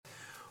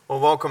Well,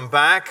 welcome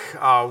back.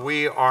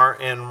 We are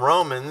in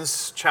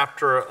Romans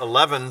chapter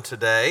 11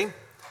 today.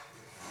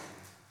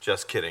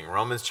 Just kidding.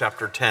 Romans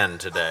chapter 10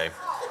 today.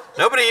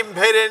 Nobody even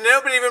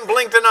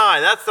blinked an eye.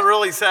 That's the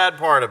really sad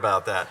part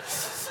about that.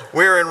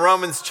 We're in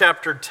Romans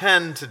chapter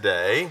 10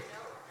 today.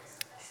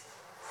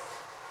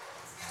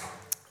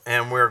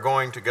 And we're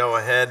going to go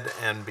ahead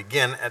and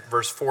begin at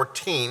verse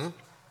 14.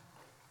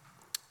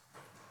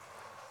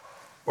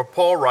 Where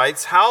Paul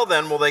writes, "How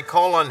then will they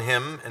call on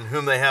him in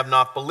whom they have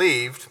not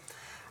believed?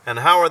 And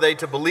how are they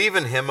to believe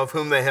in him of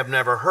whom they have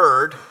never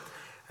heard?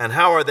 And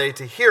how are they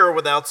to hear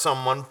without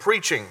someone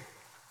preaching?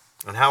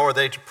 And how are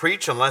they to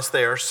preach unless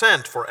they are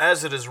sent? For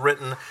as it is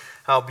written,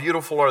 how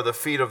beautiful are the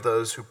feet of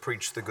those who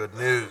preach the good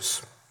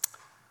news.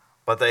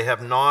 But they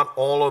have not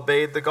all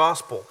obeyed the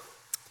gospel.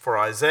 For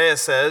Isaiah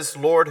says,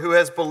 'Lord, who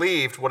has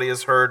believed what he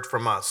has heard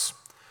from us?'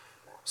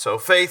 So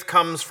faith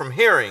comes from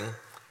hearing,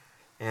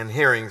 and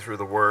hearing through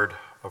the word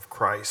of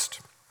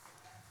Christ."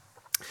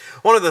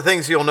 One of the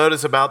things you'll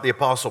notice about the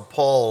Apostle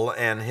Paul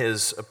and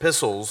his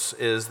epistles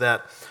is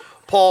that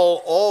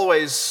Paul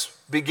always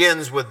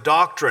begins with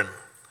doctrine.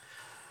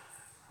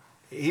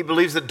 He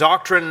believes that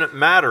doctrine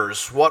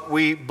matters. What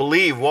we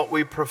believe, what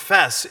we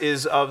profess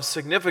is of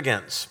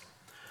significance.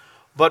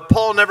 But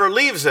Paul never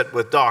leaves it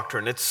with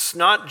doctrine. It's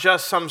not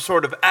just some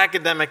sort of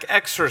academic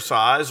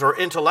exercise or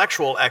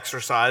intellectual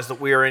exercise that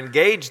we are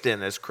engaged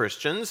in as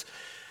Christians.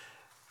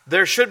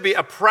 There should be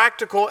a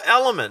practical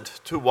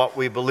element to what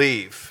we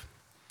believe.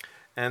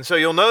 And so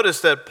you'll notice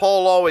that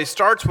Paul always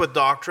starts with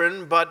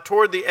doctrine, but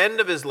toward the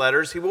end of his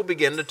letters, he will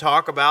begin to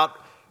talk about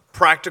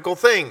practical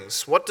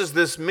things. What does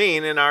this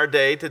mean in our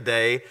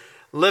day-to-day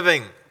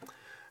living? It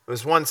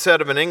was once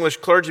said of an English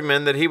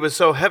clergyman that he was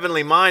so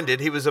heavenly minded,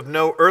 he was of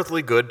no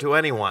earthly good to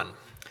anyone.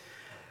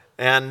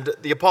 And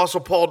the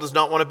Apostle Paul does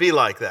not want to be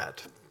like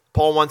that.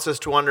 Paul wants us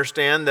to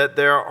understand that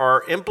there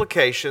are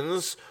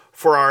implications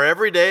for our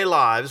everyday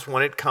lives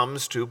when it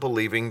comes to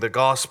believing the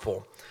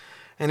gospel.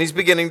 And he's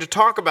beginning to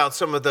talk about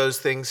some of those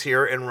things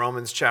here in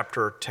Romans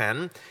chapter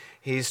 10.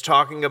 He's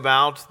talking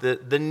about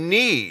the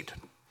need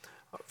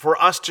for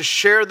us to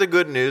share the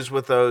good news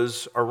with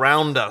those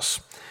around us.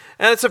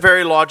 And it's a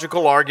very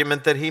logical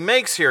argument that he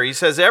makes here. He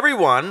says,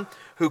 everyone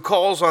who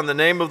calls on the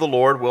name of the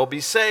Lord will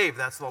be saved.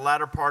 That's the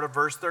latter part of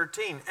verse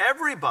 13.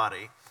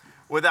 Everybody,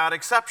 without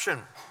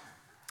exception.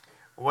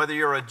 Whether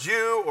you're a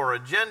Jew or a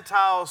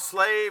Gentile,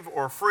 slave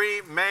or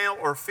free, male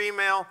or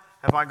female.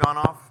 Have I gone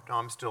off? No,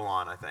 I'm still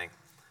on, I think.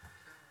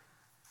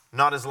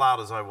 Not as loud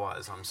as I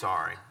was, I'm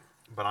sorry,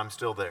 but I'm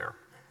still there.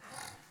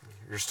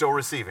 You're still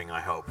receiving,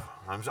 I hope.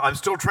 I'm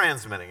still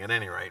transmitting at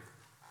any rate.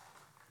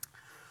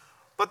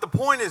 But the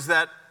point is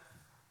that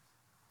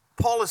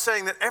Paul is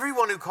saying that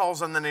everyone who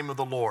calls on the name of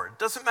the Lord,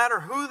 doesn't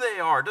matter who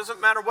they are,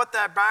 doesn't matter what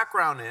that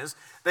background is,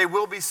 they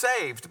will be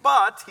saved.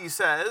 But, he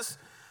says,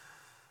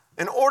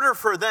 in order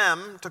for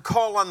them to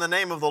call on the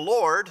name of the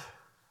Lord,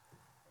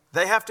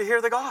 they have to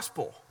hear the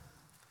gospel.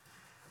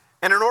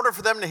 And in order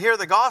for them to hear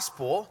the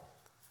gospel,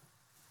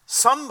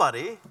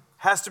 somebody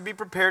has to be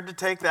prepared to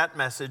take that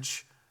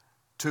message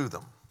to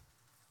them.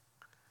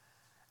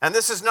 And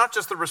this is not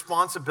just the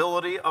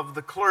responsibility of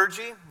the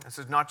clergy. This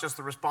is not just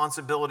the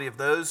responsibility of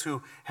those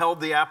who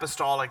held the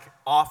apostolic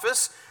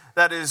office.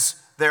 That is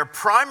their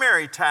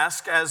primary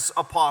task as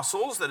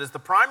apostles. That is the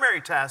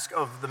primary task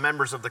of the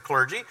members of the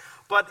clergy.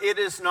 But it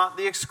is not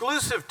the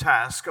exclusive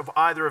task of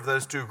either of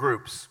those two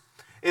groups.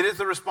 It is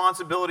the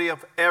responsibility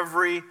of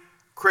every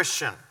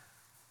Christian.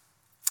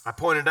 I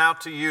pointed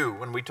out to you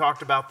when we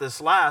talked about this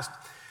last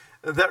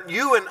that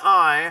you and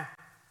I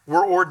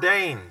were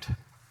ordained.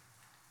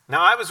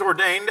 Now, I was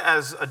ordained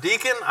as a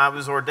deacon, I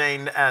was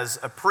ordained as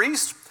a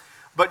priest,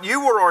 but you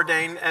were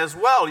ordained as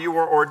well. You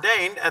were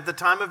ordained at the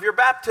time of your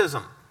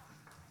baptism.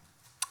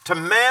 To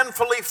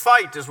manfully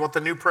fight is what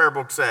the new prayer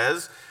book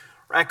says,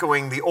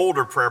 echoing the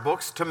older prayer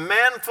books, to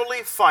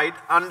manfully fight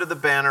under the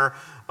banner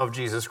of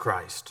Jesus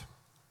Christ.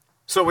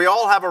 So we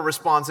all have a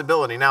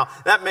responsibility. Now,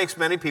 that makes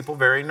many people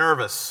very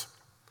nervous.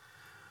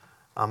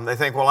 They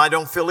think, well, I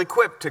don't feel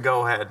equipped to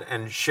go ahead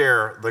and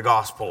share the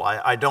gospel.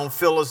 I don't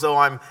feel as though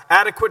I'm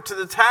adequate to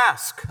the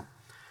task.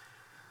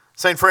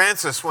 St.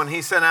 Francis, when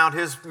he sent out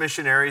his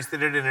missionaries,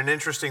 did it in an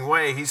interesting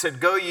way. He said,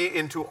 "Go ye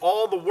into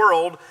all the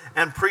world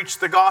and preach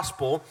the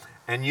gospel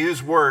and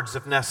use words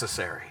if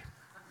necessary."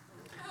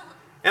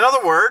 In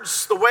other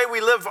words, the way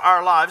we live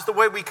our lives, the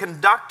way we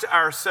conduct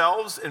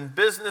ourselves in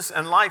business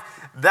and life,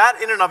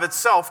 that in and of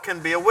itself can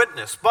be a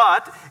witness.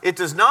 But it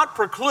does not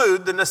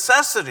preclude the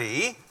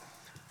necessity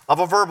of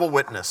a verbal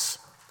witness.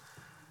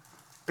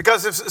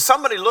 Because if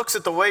somebody looks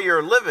at the way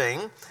you're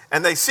living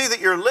and they see that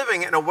you're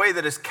living in a way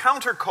that is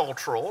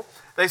countercultural,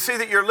 they see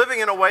that you're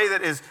living in a way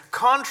that is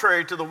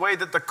contrary to the way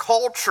that the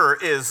culture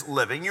is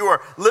living, you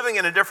are living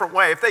in a different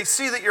way. If they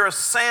see that you're a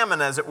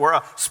salmon, as it were,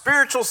 a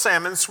spiritual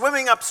salmon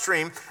swimming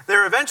upstream,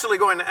 they're eventually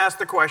going to ask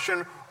the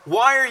question,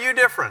 why are you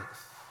different?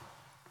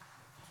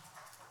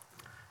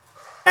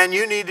 And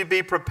you need to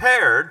be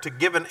prepared to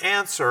give an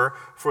answer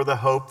for the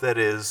hope that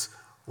is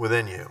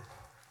within you.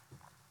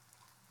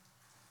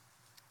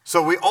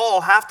 So we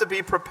all have to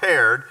be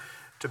prepared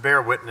to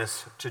bear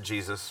witness to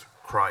Jesus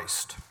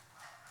Christ.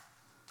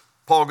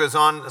 Paul goes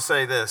on to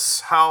say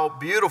this, how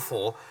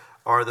beautiful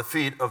are the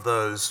feet of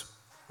those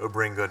who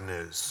bring good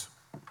news.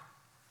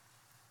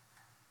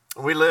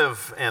 We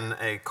live in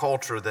a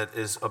culture that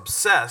is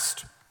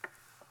obsessed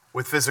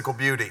with physical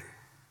beauty.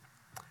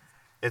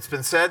 It's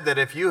been said that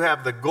if you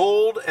have the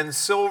gold and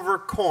silver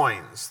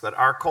coins that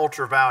our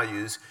culture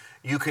values,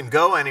 you can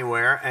go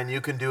anywhere and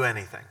you can do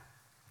anything.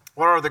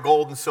 What are the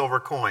gold and silver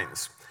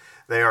coins?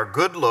 They are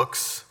good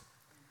looks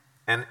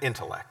and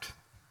intellect.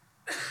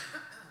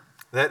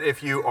 That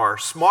if you are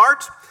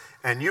smart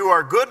and you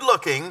are good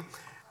looking,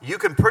 you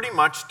can pretty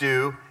much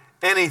do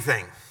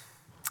anything.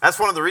 That's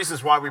one of the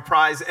reasons why we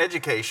prize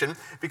education,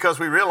 because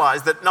we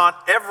realize that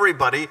not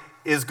everybody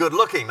is good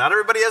looking. Not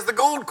everybody has the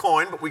gold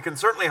coin, but we can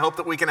certainly hope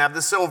that we can have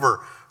the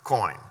silver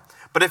coin.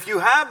 But if you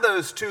have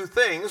those two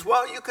things,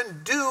 well, you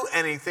can do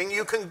anything.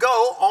 You can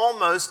go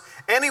almost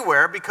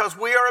anywhere because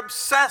we are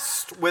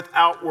obsessed with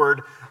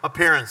outward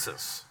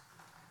appearances.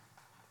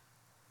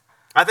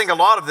 I think a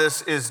lot of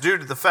this is due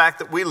to the fact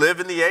that we live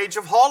in the age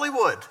of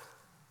Hollywood.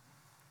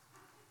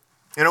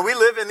 You know, we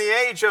live in the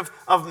age of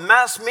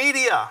mass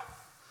media.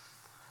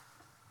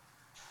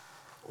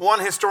 One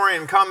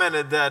historian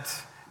commented that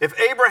if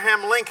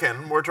Abraham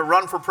Lincoln were to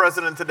run for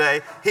president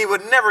today, he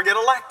would never get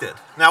elected.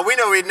 Now, we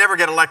know he'd never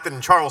get elected in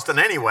Charleston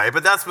anyway,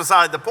 but that's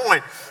beside the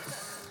point.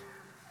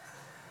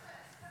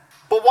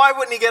 But why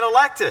wouldn't he get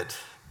elected?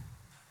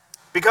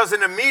 Because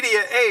in a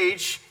media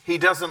age, he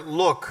doesn't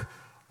look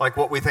like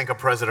what we think a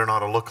president ought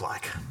to look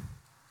like.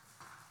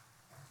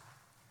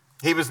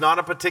 He was not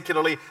a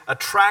particularly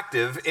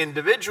attractive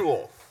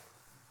individual,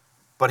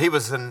 but he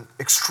was an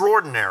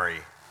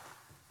extraordinary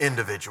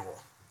individual.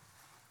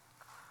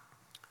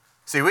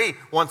 See, we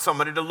want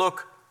somebody to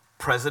look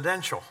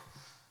presidential.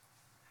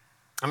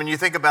 I mean, you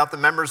think about the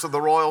members of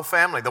the royal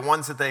family, the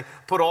ones that they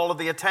put all of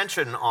the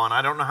attention on.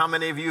 I don't know how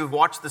many of you have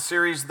watched the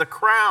series The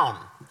Crown.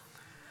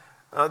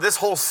 This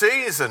whole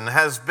season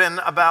has been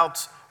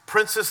about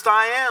Princess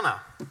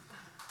Diana.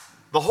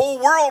 The whole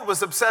world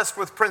was obsessed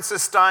with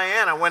Princess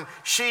Diana. When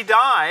she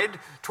died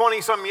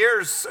 20-some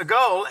years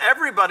ago,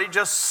 everybody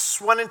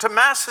just went into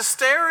mass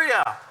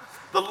hysteria.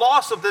 The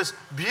loss of this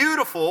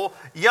beautiful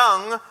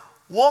young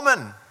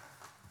woman.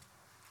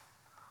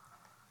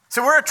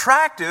 So we're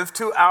attractive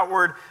to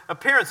outward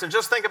appearance. And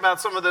just think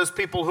about some of those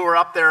people who are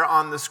up there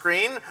on the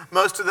screen.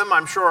 Most of them,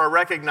 I'm sure, are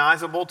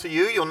recognizable to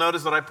you. You'll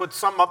notice that I put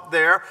some up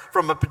there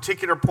from a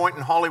particular point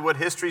in Hollywood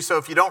history. So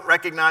if you don't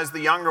recognize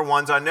the younger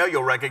ones, I know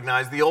you'll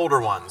recognize the older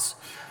ones.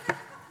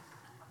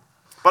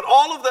 But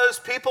all of those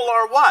people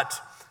are what?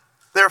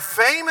 They're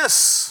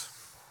famous.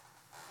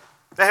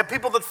 They have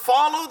people that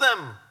follow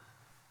them.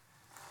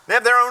 They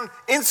have their own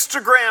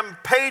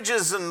Instagram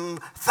pages and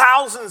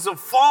thousands of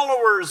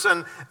followers,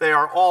 and they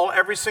are all,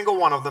 every single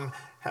one of them,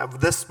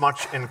 have this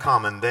much in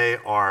common. They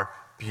are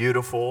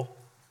beautiful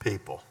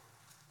people.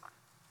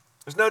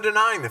 There's no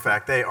denying the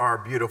fact they are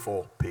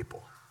beautiful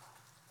people.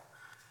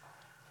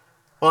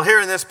 Well,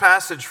 here in this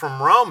passage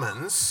from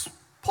Romans,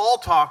 Paul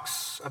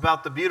talks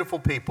about the beautiful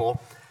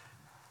people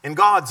in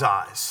God's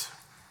eyes.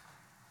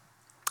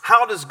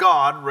 How does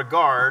God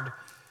regard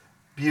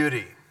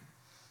beauty?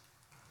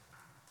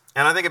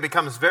 And I think it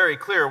becomes very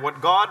clear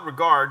what God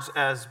regards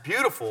as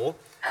beautiful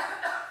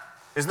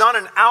is not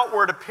an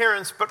outward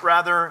appearance, but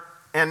rather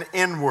an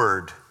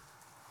inward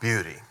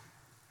beauty.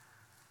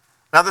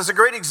 Now, there's a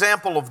great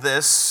example of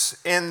this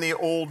in the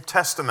Old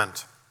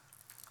Testament.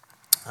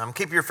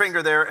 Keep your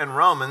finger there in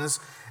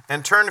Romans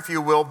and turn, if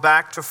you will,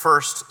 back to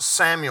 1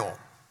 Samuel.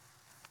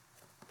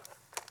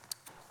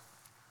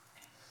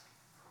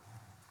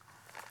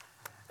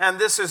 And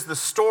this is the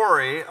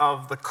story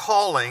of the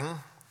calling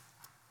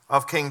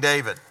of King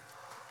David.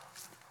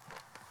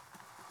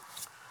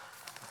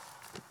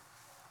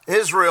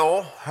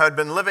 Israel had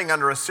been living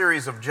under a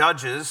series of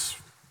judges,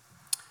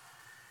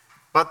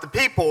 but the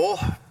people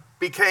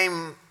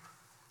became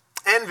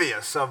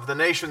envious of the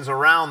nations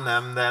around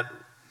them that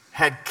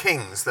had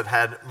kings, that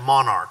had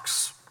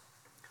monarchs.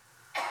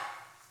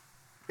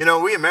 You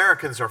know, we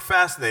Americans are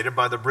fascinated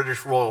by the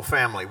British royal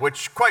family,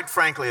 which, quite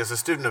frankly, as a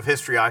student of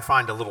history, I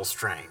find a little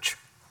strange.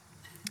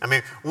 I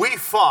mean, we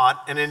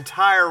fought an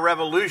entire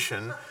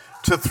revolution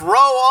to throw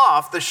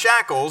off the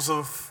shackles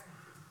of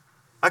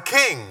a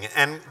king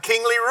and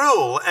kingly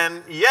rule,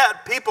 and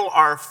yet people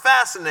are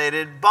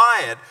fascinated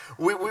by it.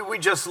 We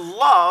just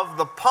love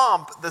the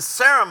pomp, the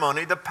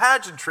ceremony, the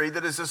pageantry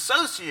that is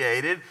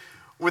associated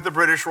with the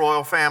British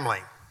royal family.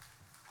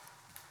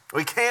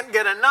 We can't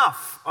get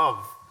enough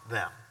of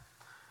them.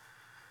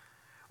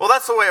 Well,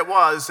 that's the way it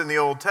was in the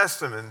Old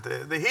Testament.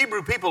 The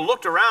Hebrew people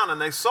looked around and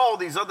they saw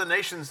these other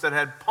nations that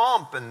had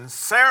pomp and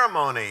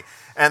ceremony,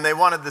 and they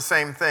wanted the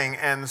same thing.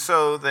 And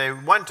so they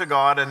went to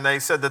God and they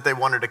said that they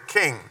wanted a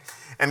king.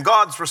 And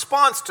God's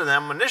response to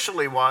them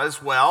initially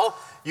was, well,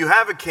 you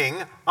have a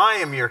king, I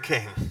am your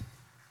king.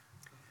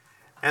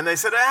 And they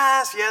said,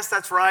 yes,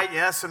 that's right,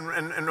 yes,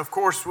 and of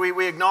course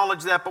we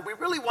acknowledge that, but we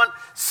really want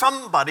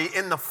somebody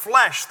in the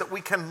flesh that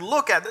we can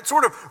look at that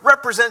sort of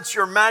represents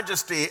your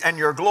majesty and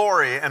your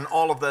glory and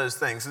all of those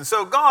things. And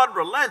so God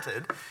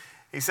relented.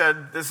 He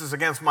said, this is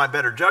against my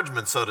better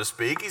judgment, so to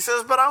speak. He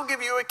says, but I'll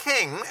give you a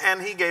king,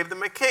 and he gave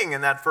them a king,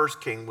 and that first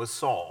king was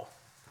Saul.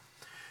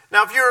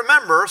 Now, if you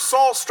remember,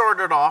 Saul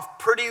started off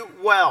pretty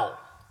well.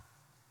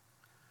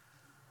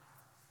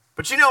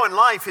 But you know, in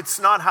life, it's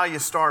not how you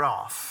start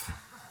off.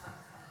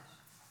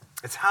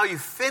 It's how you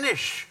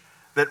finish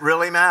that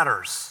really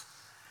matters.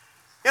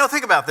 You know,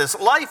 think about this.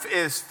 Life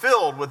is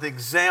filled with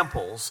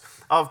examples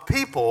of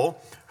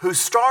people who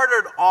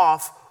started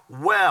off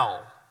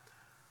well,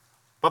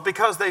 but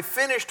because they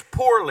finished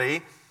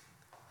poorly,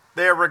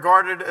 they are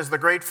regarded as the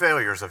great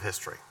failures of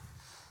history.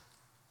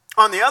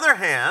 On the other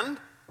hand,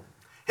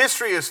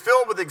 history is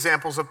filled with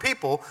examples of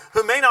people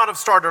who may not have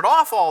started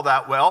off all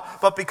that well,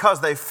 but because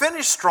they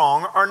finished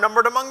strong, are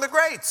numbered among the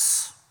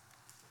greats.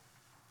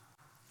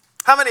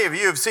 How many of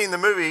you have seen the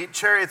movie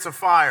Chariots of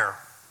Fire?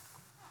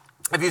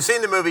 If you've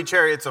seen the movie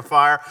Chariots of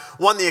Fire,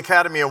 won the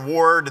Academy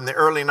Award in the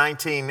early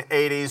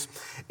 1980s,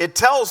 it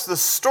tells the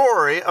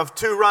story of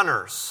two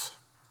runners.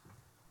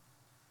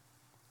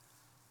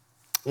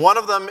 One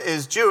of them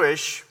is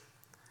Jewish,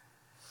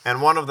 and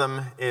one of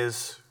them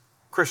is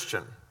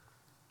Christian.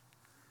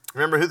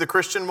 Remember who the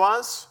Christian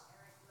was?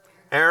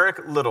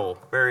 Eric Liddell.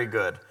 Very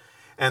good.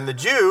 And the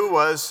Jew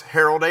was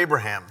Harold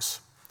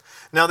Abrahams.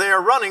 Now, they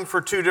are running for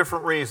two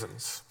different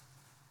reasons.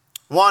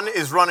 One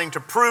is running to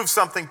prove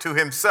something to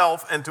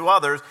himself and to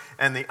others,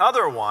 and the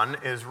other one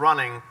is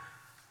running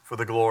for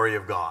the glory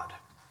of God.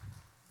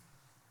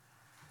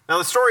 Now,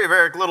 the story of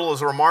Eric Liddell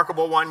is a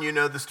remarkable one. You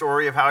know the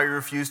story of how he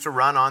refused to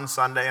run on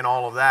Sunday and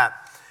all of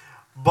that.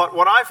 But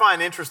what I find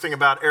interesting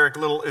about Eric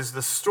Liddell is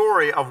the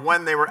story of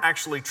when they were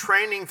actually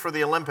training for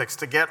the Olympics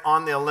to get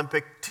on the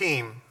Olympic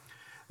team.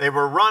 They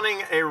were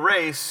running a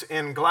race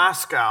in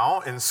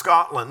Glasgow in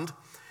Scotland,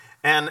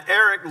 and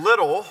Eric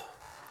Liddell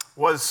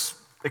was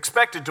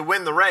expected to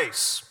win the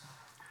race.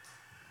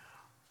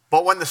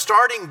 But when the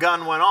starting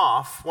gun went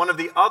off, one of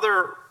the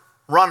other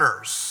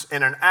runners,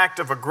 in an act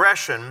of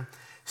aggression,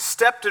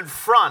 stepped in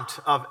front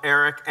of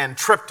Eric and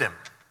tripped him.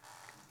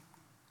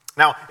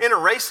 Now, in a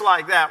race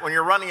like that, when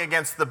you're running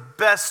against the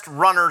best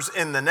runners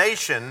in the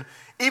nation,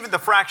 even the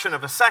fraction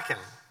of a second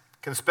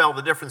can spell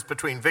the difference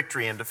between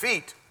victory and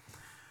defeat.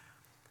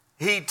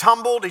 He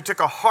tumbled, he took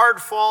a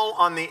hard fall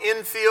on the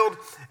infield,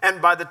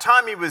 and by the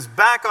time he was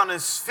back on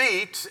his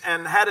feet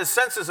and had his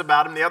senses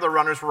about him, the other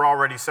runners were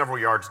already several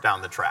yards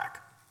down the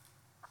track.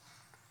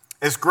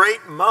 This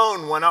great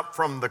moan went up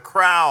from the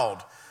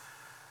crowd,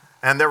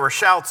 and there were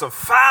shouts of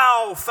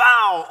foul,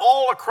 foul,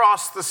 all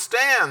across the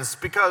stands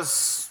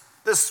because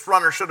this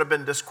runner should have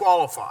been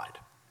disqualified.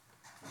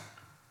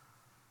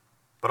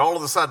 But all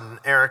of a sudden,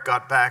 Eric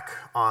got back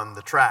on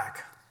the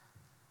track,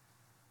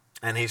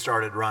 and he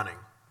started running.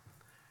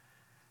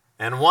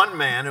 And one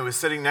man who was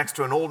sitting next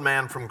to an old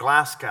man from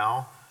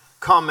Glasgow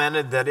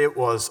commented that it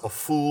was a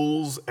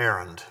fool's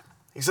errand.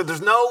 He said,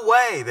 there's no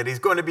way that he's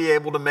going to be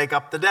able to make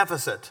up the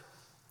deficit.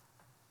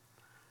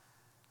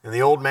 And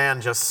the old man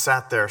just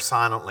sat there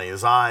silently,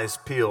 his eyes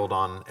peeled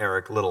on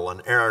Eric Liddell,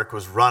 and Eric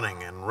was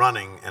running and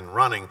running and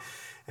running.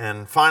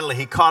 And finally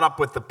he caught up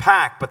with the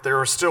pack, but there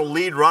were still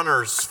lead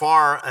runners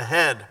far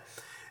ahead.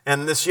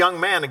 And this young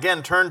man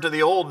again turned to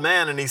the old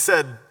man and he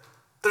said,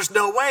 there's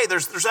no way,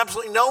 there's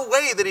absolutely no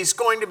way that he's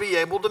going to be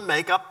able to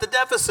make up the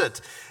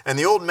deficit. And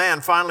the old man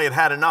finally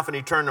had enough, and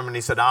he turned to him and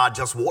he said,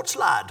 just watch,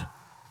 lad.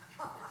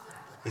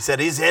 He said,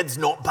 his head's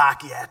not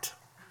back yet.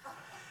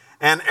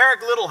 And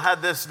Eric Liddell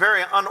had this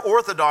very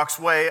unorthodox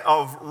way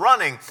of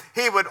running.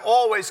 He would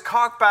always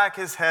cock back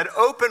his head,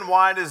 open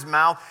wide his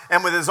mouth,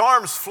 and with his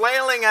arms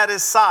flailing at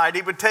his side,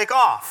 he would take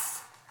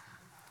off.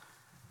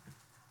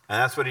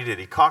 And that's what he did.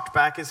 He cocked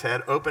back his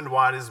head, opened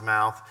wide his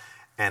mouth,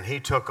 and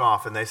he took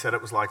off, and they said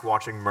it was like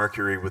watching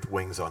Mercury with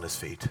wings on his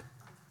feet.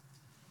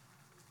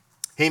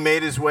 He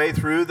made his way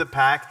through the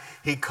pack.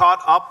 He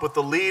caught up with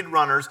the lead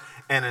runners,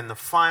 and in the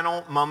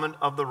final moment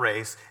of the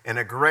race, in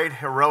a great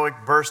heroic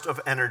burst of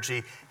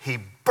energy, he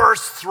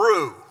burst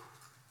through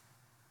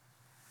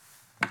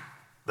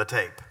the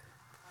tape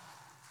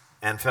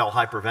and fell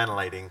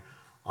hyperventilating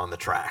on the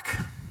track.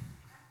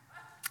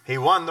 He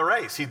won the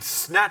race. He'd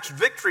snatched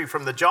victory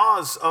from the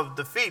jaws of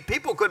defeat.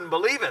 People couldn't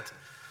believe it.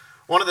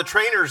 One of the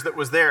trainers that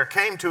was there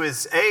came to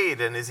his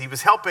aid, and as he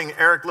was helping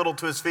Eric Liddell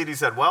to his feet, he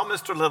said, well,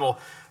 Mr. Liddell,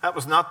 that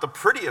was not the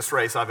prettiest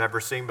race I've ever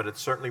seen, but it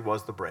certainly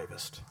was the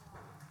bravest.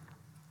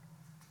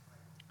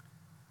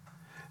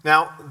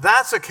 Now,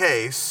 that's a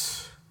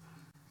case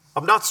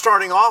of not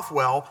starting off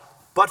well,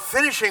 but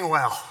finishing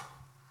well.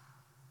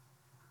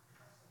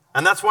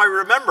 And that's why we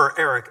remember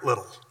Eric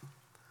Liddell.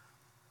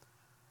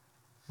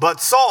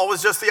 But Saul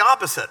was just the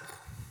opposite.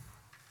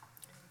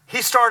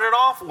 He started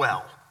off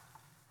well.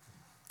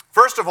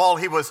 First of all,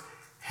 he was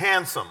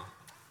handsome.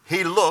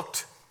 He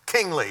looked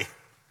kingly.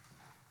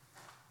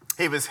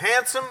 He was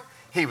handsome.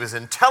 He was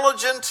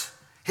intelligent.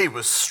 He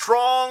was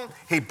strong.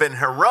 He'd been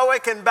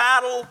heroic in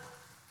battle.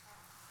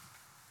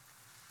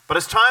 But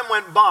as time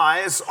went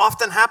by, as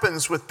often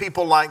happens with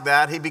people like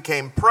that, he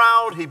became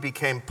proud, he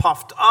became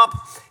puffed up,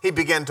 he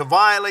began to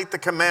violate the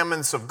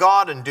commandments of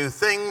God and do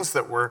things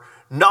that were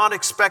not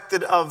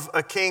expected of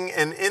a king,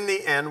 and in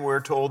the end,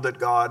 we're told that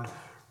God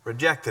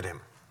rejected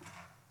him.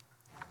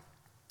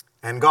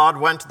 And God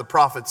went to the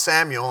prophet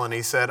Samuel and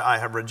he said, I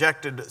have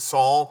rejected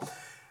Saul,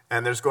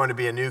 and there's going to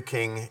be a new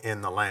king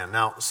in the land.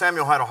 Now,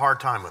 Samuel had a hard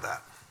time with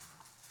that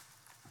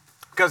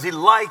because he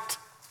liked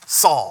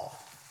Saul.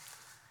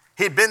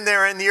 He'd been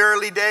there in the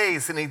early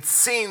days and he'd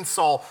seen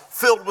Saul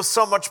filled with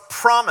so much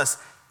promise.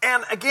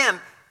 And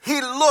again,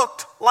 he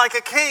looked like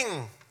a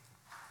king.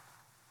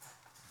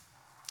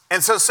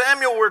 And so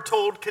Samuel, we're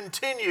told,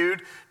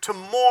 continued to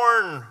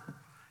mourn.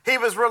 He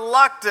was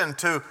reluctant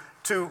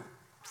to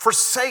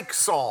forsake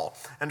Saul.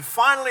 And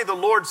finally the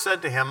Lord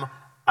said to him,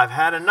 I've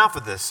had enough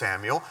of this,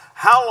 Samuel.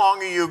 How long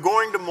are you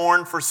going to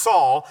mourn for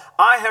Saul?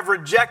 I have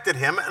rejected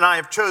him and I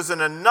have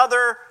chosen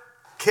another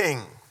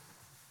king.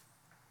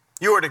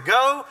 You are to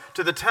go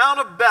to the town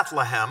of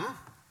Bethlehem,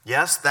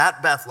 yes,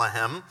 that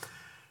Bethlehem,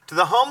 to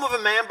the home of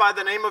a man by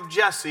the name of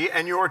Jesse,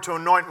 and you are to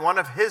anoint one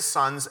of his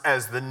sons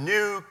as the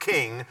new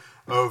king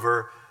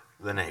over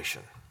the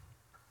nation.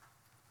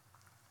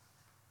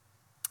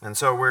 And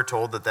so we're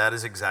told that that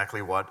is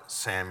exactly what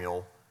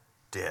Samuel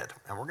did.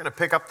 And we're going to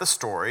pick up the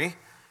story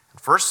in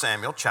 1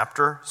 Samuel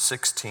chapter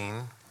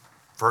 16,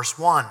 verse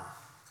 1.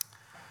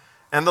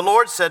 And the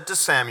Lord said to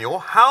Samuel,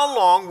 how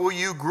long will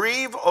you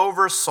grieve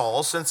over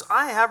Saul, since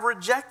I have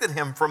rejected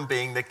him from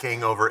being the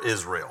king over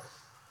Israel?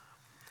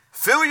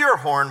 Fill your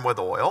horn with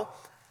oil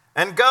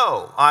and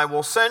go. I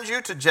will send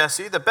you to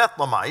Jesse the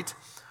Bethlehemite,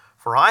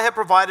 for I have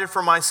provided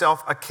for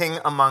myself a king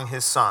among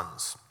his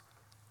sons.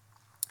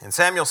 And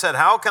Samuel said,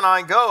 how can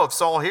I go? If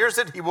Saul hears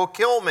it, he will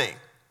kill me.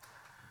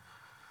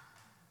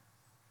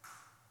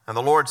 And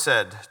the Lord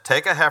said,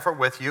 take a heifer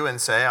with you and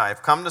say, I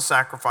have come to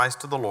sacrifice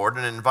to the Lord,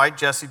 and invite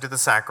Jesse to the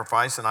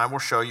sacrifice, and I will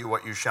show you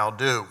what you shall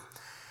do.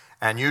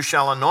 And you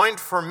shall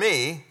anoint for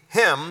me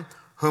him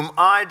whom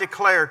I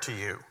declare to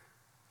you.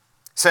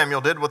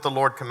 Samuel did what the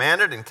Lord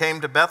commanded and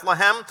came to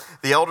Bethlehem.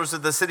 The elders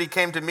of the city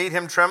came to meet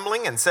him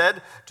trembling and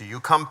said, do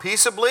you come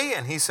peaceably?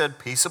 And he said,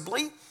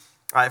 peaceably?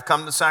 I have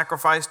come to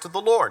sacrifice to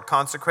the Lord.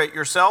 Consecrate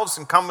yourselves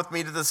and come with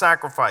me to the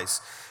sacrifice.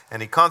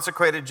 And he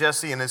consecrated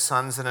Jesse and his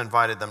sons and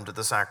invited them to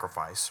the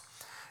sacrifice.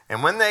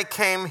 And when they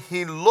came,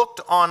 he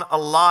looked on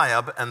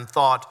Eliab and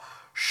thought,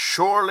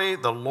 surely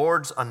the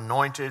Lord's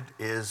anointed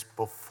is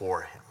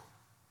before him.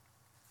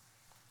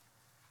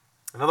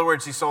 In other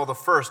words, he saw the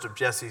first of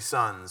Jesse's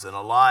sons, and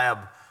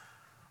Eliab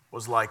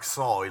was like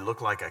Saul. He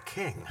looked like a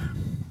king.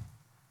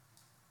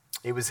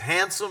 He was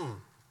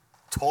handsome,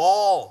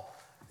 tall,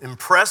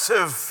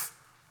 impressive,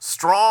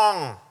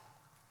 strong.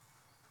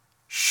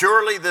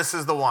 Surely this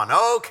is the one.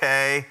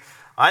 Okay,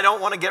 I don't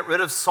want to get rid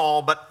of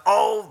Saul, but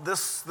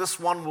this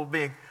one will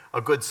be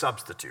a good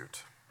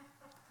substitute.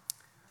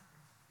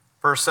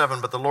 Verse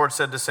 7, but the Lord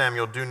said to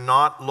Samuel, do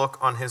not look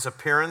on his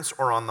appearance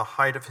or on the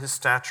height of his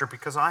stature,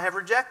 because I have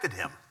rejected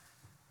him.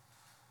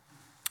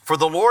 For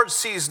the Lord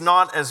sees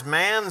not as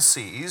man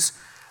sees.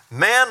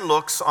 Man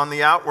looks on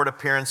the outward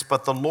appearance,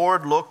 but the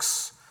Lord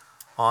looks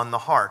on the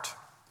heart.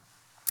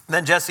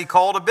 Then Jesse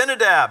called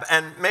Abinadab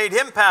and made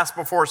him pass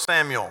before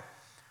Samuel.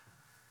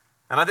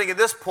 And I think at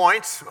this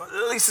point,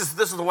 at least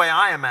this is the way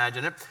I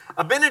imagine it,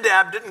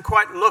 Abinadab didn't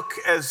quite look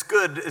as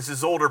good as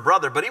his older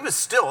brother, but he was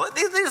still,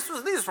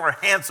 these were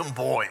handsome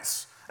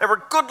boys. They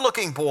were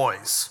good-looking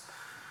boys.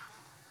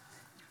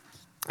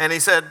 And he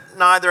said,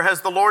 neither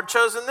has the Lord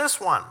chosen this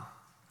one.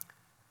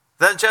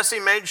 Then Jesse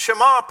made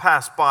Shammah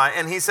pass by,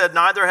 and he said,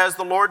 neither has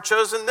the Lord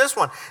chosen this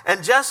one.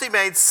 And Jesse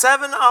made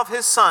 7 of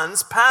his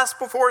sons pass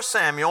before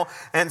Samuel,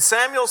 and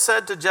Samuel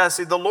said to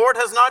Jesse, the Lord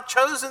has not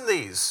chosen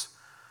these.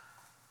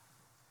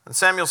 And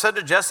Samuel said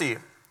to Jesse,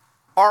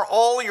 are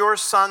all your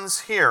sons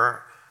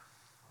here?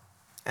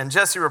 And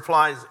Jesse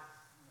replies,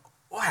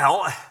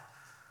 well,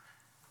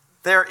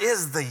 there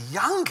is the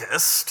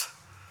youngest,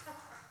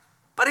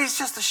 but he's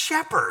just a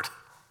shepherd.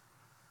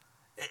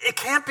 It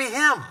can't be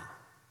him.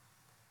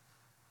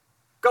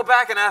 Go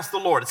back and ask the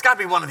Lord. It's got to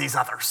be one of these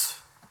others.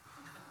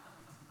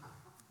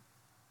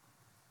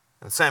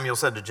 And Samuel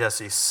said to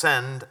Jesse,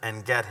 send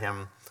and get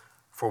him,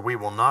 for we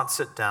will not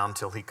sit down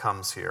till he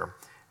comes here.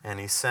 And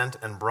he sent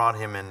and brought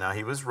him in. Now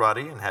he was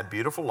ruddy and had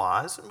beautiful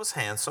eyes and was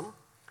handsome,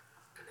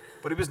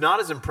 but he was not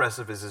as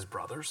impressive as his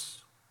brothers.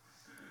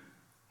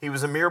 He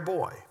was a mere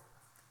boy.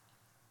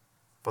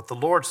 But the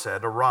Lord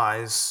said,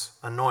 arise,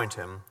 anoint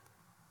him,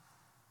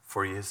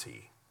 for he is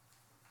he.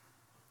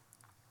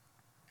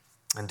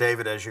 And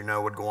David, as you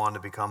know, would go on to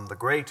become the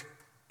great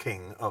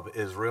king of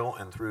Israel,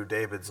 and through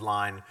David's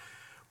line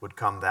would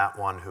come that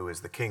one who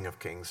is the King of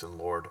kings and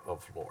Lord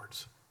of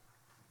lords.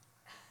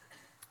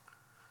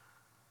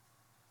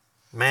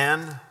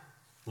 Man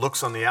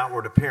looks on the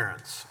outward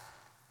appearance,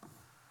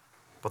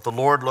 but the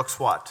Lord looks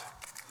what?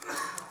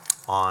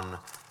 On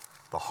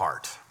the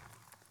heart.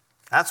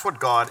 That's what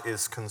God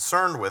is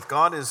concerned with.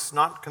 God is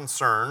not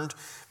concerned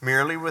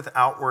merely with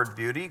outward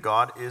beauty.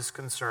 God is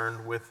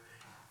concerned with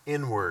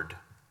inward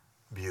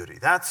beauty.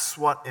 That's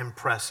what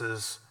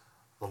impresses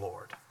the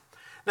Lord.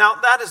 Now,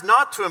 that is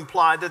not to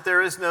imply that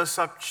there is no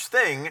such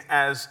thing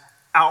as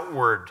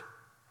outward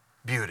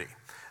beauty.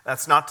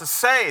 That's not to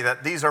say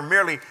that these are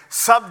merely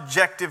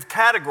subjective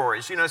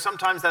categories. You know,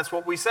 sometimes that's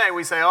what we say.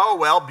 We say, oh,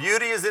 well,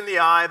 beauty is in the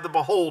eye of the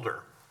beholder.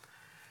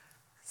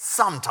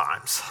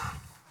 Sometimes.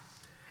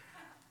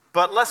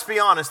 But let's be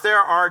honest,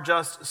 there are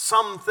just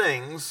some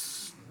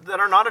things that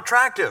are not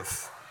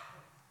attractive.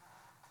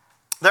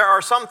 There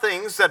are some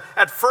things that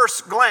at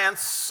first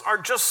glance are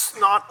just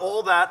not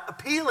all that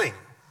appealing.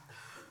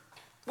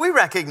 We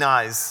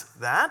recognize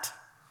that.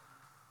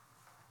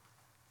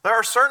 There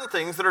are certain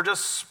things that are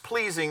just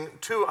pleasing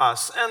to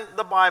us, and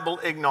the Bible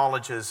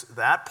acknowledges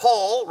that.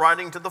 Paul,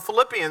 writing to the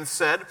Philippians,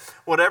 said,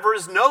 whatever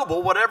is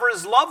noble, whatever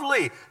is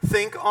lovely,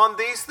 think on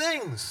these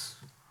things.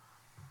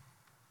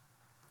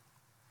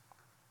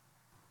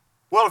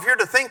 Well, if you're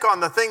to think on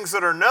the things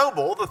that are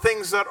noble, the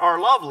things that are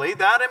lovely,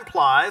 that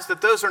implies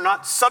that those are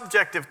not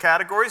subjective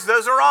categories,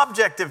 those are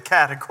objective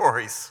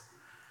categories.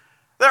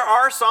 There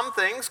are some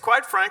things,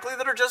 quite frankly,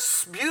 that are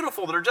just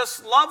beautiful, that are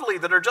just lovely,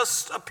 that are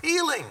just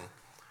appealing.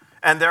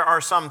 And there are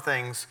some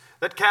things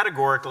that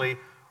categorically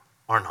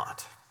are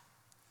not.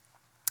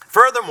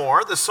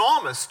 Furthermore, the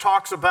psalmist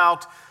talks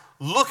about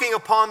looking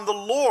upon the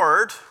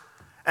Lord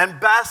and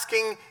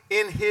basking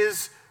in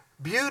his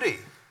beauty.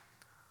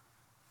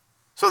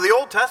 So the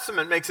Old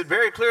Testament makes it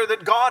very clear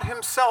that God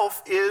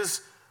himself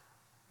is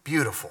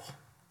beautiful.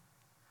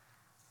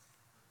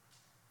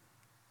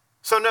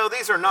 So no,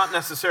 these are not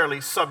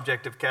necessarily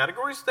subjective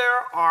categories. There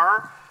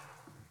are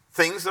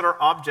things that are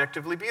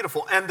objectively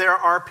beautiful. And there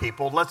are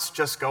people, let's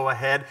just go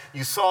ahead.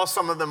 You saw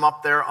some of them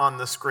up there on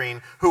the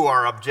screen who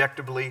are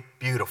objectively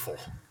beautiful.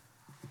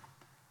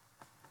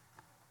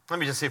 Let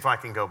me just see if I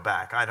can go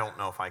back. I don't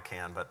know if I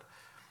can, but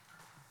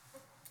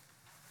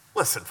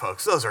listen,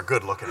 folks, those are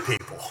good-looking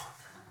people.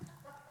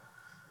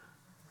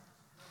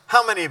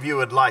 How many of you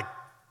would like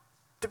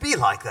to be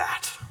like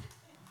that?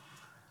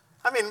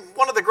 I mean,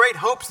 one of the great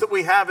hopes that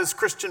we have as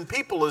Christian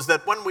people is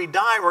that when we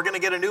die, we're going to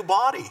get a new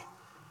body.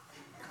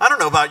 I don't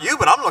know about you,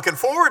 but I'm looking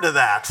forward to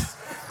that.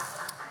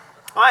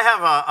 I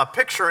have a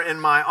picture in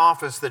my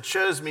office that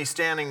shows me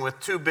standing with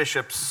two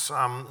bishops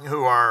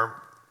who are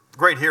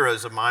great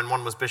heroes of mine.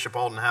 One was Bishop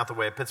Alden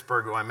Hathaway of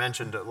Pittsburgh, who I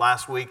mentioned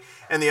last week,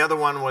 and the other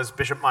one was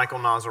Bishop Michael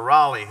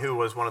Nazarali, who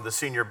was one of the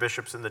senior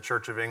bishops in the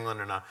Church of England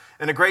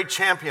and a great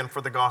champion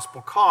for the gospel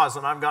cause.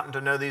 And I've gotten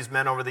to know these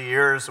men over the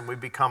years, and we've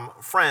become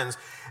friends.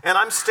 And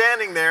I'm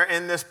standing there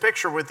in this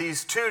picture with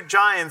these two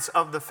giants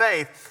of the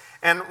faith.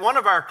 And one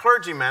of our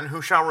clergymen,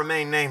 who shall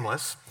remain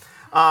nameless,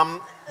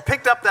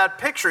 picked up that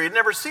picture. He'd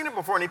never seen it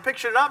before, and he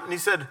picked it up, and he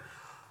said,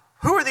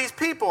 who are these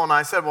people? And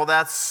I said, well,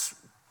 that's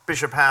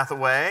Bishop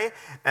Hathaway,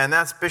 and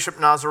that's Bishop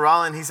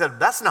Nazarali. And he said,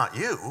 that's not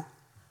you.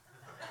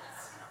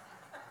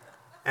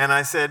 And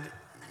I said,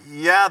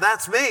 yeah,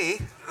 that's me.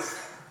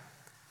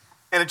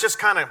 And it just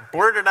kind of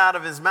blurted out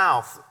of his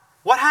mouth,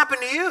 what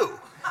happened to you?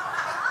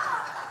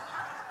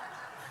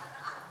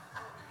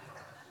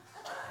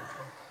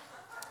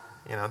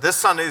 You know, this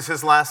Sunday is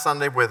his last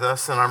Sunday with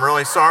us, and I'm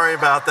really sorry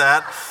about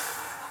that.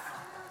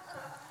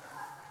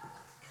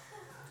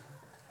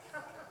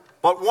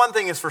 But one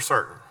thing is for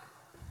certain,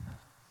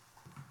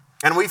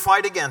 and we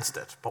fight against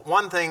it, but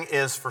one thing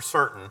is for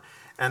certain,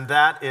 and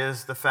that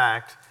is the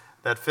fact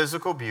that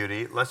physical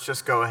beauty, let's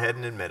just go ahead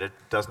and admit it,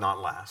 does not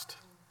last.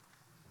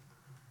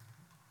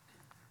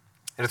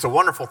 And it's a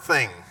wonderful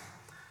thing.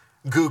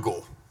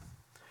 Google.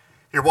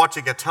 You're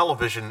watching a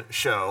television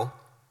show,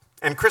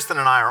 and Kristen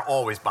and I are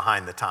always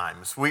behind the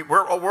times.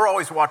 We're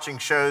always watching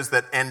shows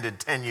that ended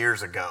 10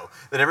 years ago,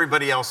 that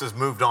everybody else has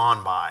moved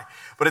on by.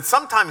 But it's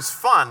sometimes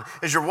fun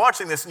as you're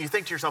watching this and you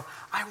think to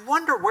yourself, I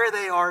wonder where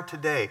they are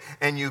today.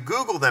 And you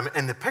Google them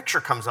and the picture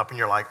comes up and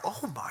you're like,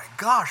 oh my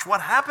gosh,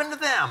 what happened to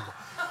them?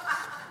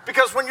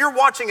 Because when you're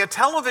watching a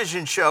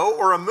television show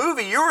or a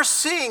movie, you're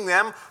seeing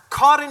them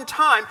caught in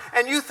time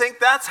and you think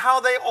that's how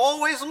they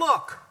always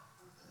look.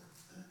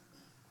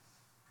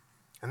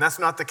 And that's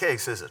not the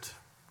case, is it?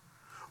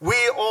 We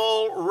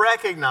all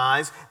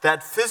recognize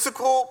that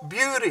physical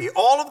beauty,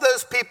 all of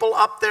those people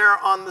up there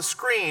on the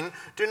screen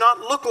do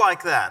not look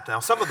like that. Now,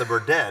 some of them are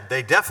dead.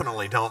 They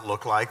definitely don't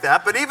look like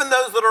that. But even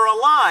those that are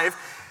alive,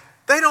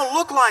 they don't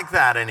look like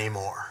that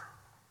anymore.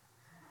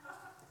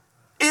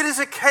 It is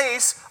a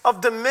case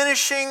of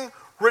diminishing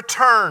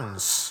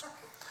returns.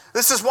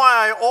 This is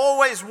why I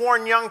always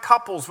warn young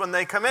couples when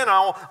they come in.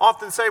 I'll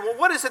often say, well,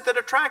 what is it that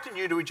attracted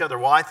you to each other?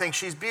 Well, I think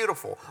she's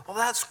beautiful. Well,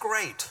 that's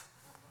great.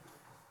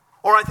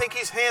 Or I think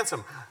he's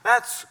handsome.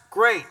 That's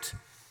great.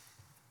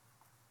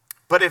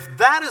 But if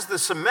that is the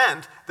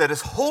cement that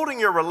is holding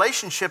your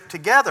relationship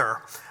together,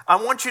 I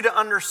want you to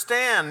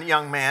understand,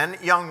 young man,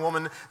 young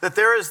woman, that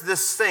there is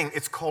this thing.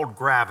 It's called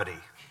gravity.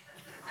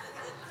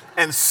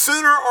 And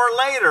sooner or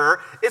later,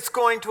 it's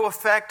going to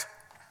affect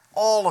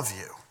all of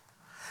you.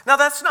 Now,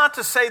 that's not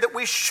to say that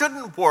we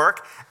shouldn't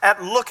work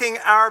at looking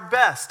our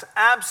best.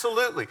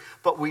 Absolutely.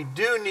 But we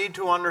do need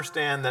to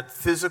understand that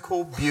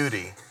physical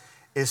beauty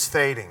is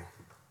fading.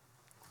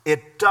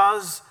 It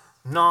does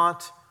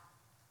not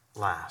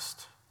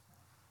last.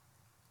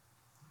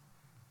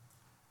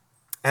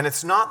 And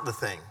it's not the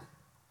thing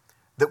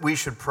that we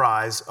should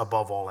prize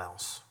above all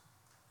else.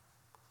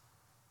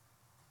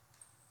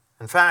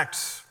 In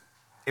fact,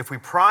 if we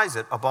prize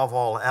it above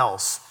all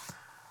else,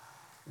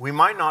 we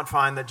might not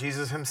find that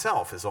Jesus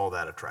himself is all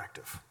that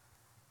attractive.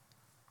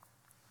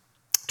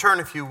 Turn,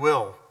 if you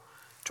will,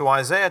 to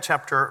Isaiah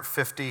chapter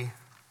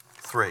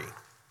 53.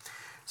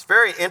 It's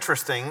very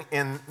interesting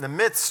in the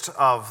midst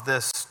of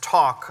this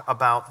talk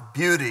about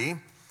beauty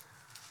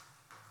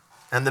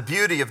and the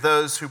beauty of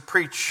those who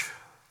preach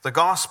the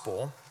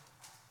gospel.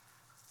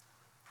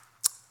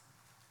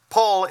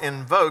 Paul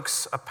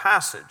invokes a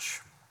passage.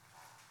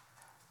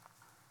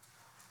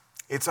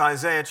 It's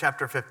Isaiah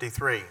chapter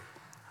 53.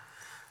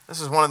 This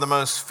is one of the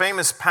most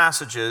famous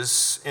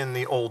passages in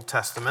the Old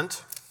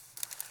Testament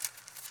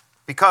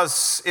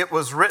because it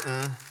was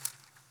written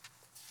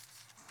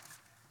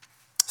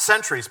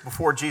centuries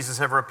before Jesus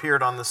ever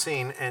appeared on the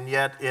scene, and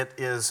yet it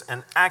is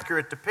an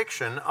accurate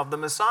depiction of the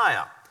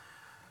Messiah.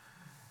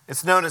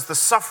 It's known as the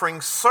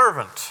suffering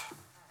servant.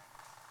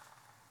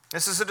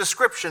 This is a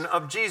description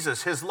of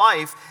Jesus, his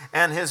life,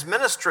 and his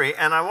ministry,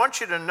 and I want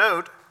you to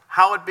note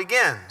how it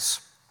begins.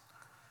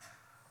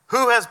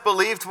 Who has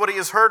believed what he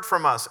has heard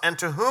from us, and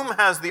to whom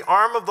has the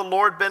arm of the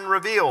Lord been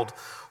revealed?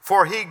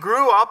 For he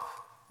grew up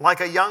like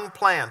a young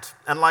plant,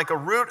 and like a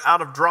root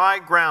out of dry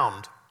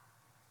ground.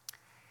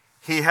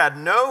 He had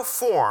no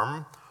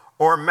form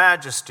or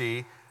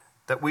majesty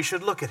that we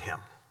should look at him,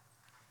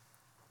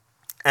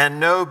 and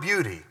no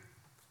beauty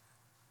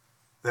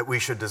that we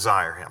should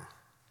desire him.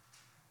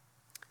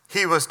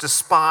 He was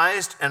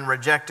despised and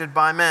rejected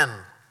by men,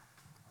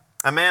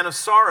 a man of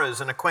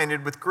sorrows and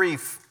acquainted with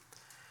grief.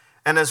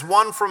 And as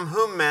one from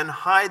whom men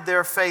hide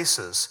their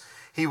faces,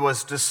 he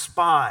was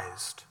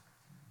despised,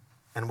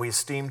 and we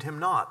esteemed him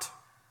not.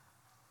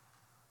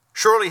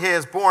 Surely he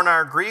has borne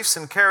our griefs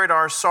and carried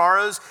our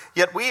sorrows,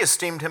 yet we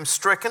esteemed him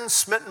stricken,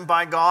 smitten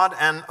by God,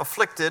 and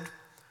afflicted.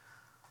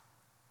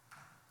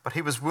 But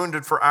he was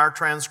wounded for our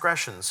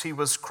transgressions. He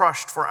was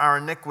crushed for our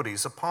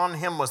iniquities. Upon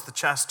him was the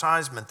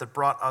chastisement that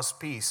brought us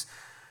peace,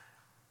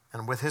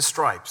 and with his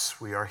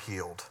stripes we are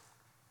healed.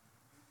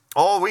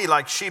 All we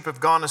like sheep have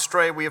gone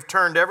astray. We have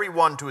turned every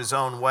one to his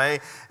own way,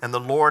 and the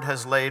Lord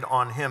has laid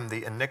on him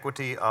the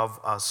iniquity of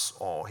us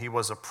all. He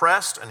was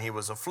oppressed and he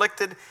was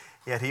afflicted,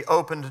 yet he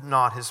opened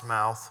not his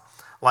mouth.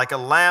 Like a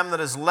lamb that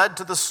is led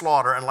to the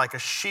slaughter, and like a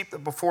sheep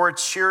that before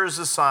its shearers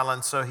is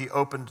silent, so he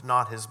opened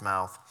not his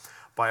mouth.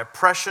 By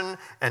oppression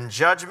and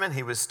judgment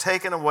he was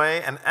taken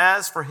away. And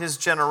as for his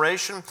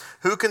generation,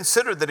 who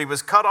considered that he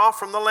was cut off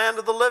from the land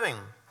of the living,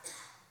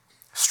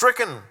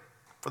 stricken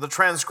for the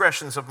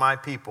transgressions of my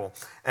people.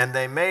 And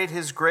they made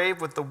his grave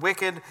with the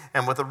wicked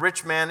and with a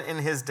rich man in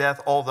his death,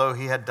 although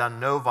he had done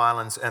no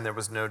violence and there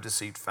was no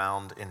deceit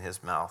found in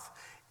his mouth.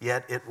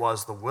 Yet it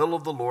was the will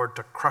of the Lord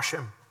to crush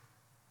him.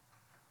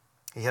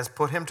 He has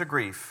put him to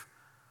grief.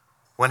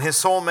 When his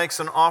soul makes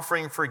an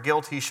offering for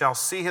guilt, he shall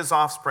see his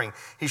offspring.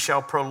 He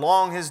shall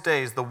prolong his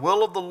days. The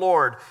will of the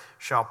Lord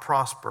shall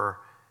prosper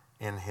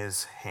in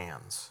his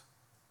hands.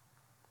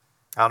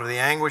 Out of the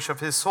anguish of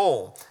his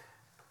soul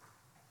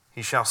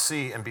he shall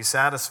see and be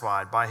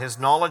satisfied. By his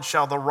knowledge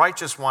shall the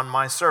righteous one,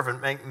 my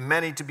servant, make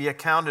many to be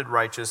accounted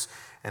righteous,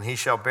 and he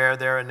shall bear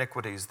their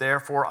iniquities.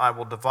 Therefore I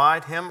will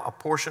divide him a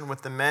portion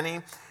with the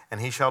many,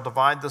 and he shall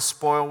divide the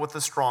spoil with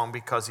the strong,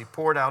 because he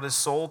poured out his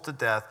soul to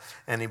death,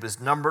 and he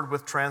was numbered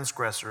with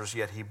transgressors,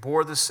 yet he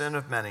bore the sin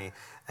of many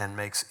and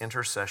makes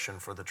intercession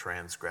for the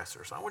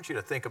transgressors. I want you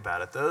to think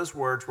about it. Those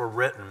words were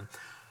written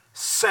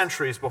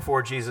centuries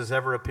before Jesus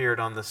ever appeared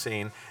on the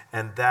scene,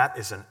 and that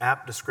is an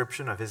apt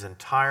description of his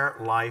entire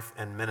life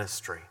and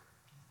ministry.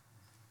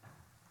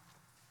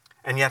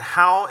 And yet,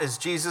 how is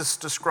Jesus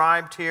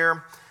described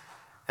here?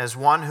 As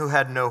one who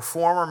had no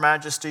form or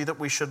majesty that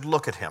we should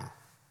look at him,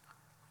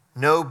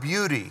 no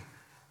beauty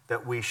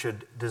that we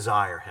should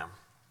desire him.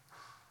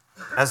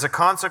 As a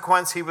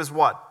consequence, he was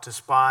what?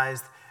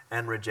 Despised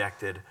and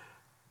rejected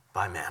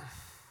by men.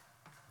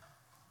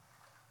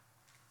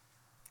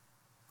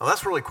 Well,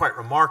 that's really quite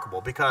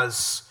remarkable,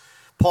 because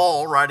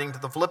Paul, writing to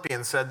the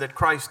Philippians, said that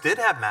Christ did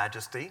have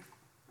majesty.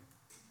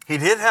 He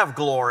did have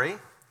glory.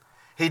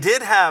 He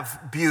did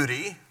have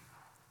beauty.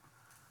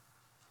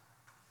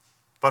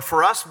 But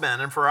for us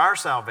men and for our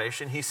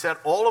salvation, he set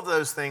all of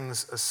those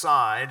things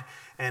aside,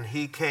 and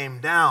he came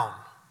down.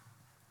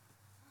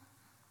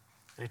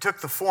 And he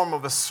took the form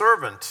of a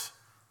servant.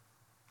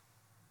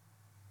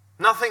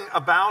 Nothing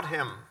about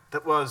him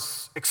that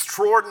was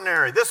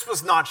extraordinary. This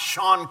was not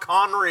Sean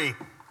Connery.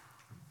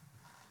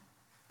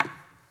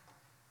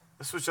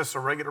 This was just a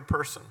regular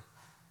person,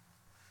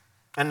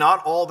 and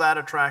not all that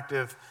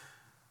attractive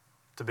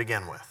to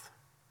begin with.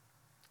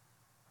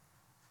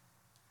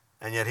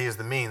 And yet he is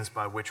the means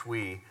by which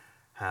we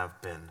have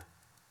been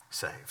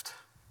saved.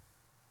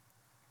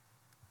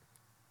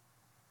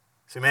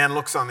 See, man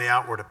looks on the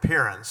outward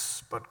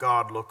appearance, but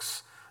God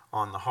looks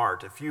on the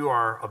heart. If you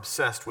are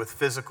obsessed with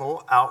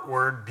physical,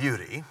 outward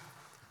beauty,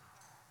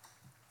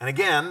 And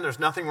again, there's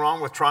nothing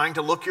wrong with trying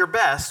to look your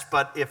best,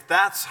 but if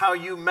that's how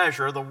you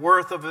measure the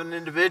worth of an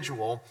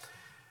individual,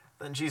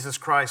 then Jesus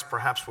Christ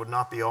perhaps would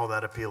not be all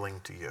that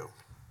appealing to you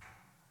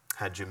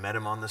had you met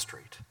him on the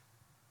street.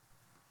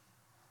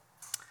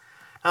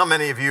 How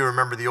many of you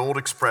remember the old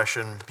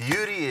expression,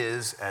 beauty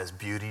is as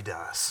beauty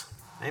does?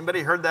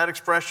 Anybody heard that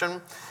expression?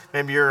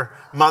 Maybe your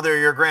mother or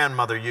your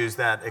grandmother used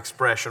that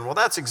expression. Well,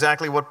 that's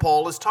exactly what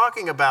Paul is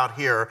talking about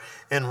here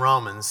in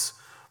Romans.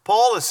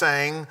 Paul is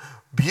saying,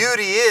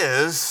 beauty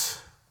is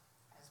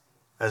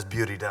as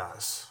beauty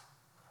does.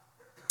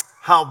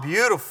 How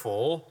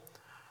beautiful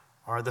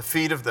are the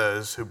feet of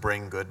those who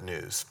bring good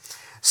news.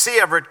 C.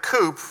 Everett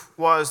Koop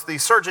was the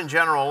Surgeon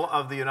General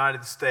of the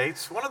United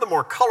States, one of the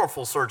more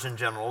colorful Surgeon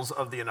Generals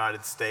of the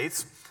United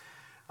States.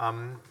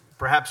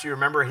 Perhaps you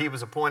remember he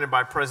was appointed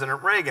by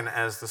President Reagan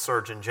as the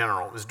Surgeon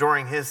General. It was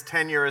during his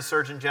tenure as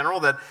Surgeon General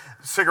that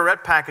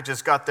cigarette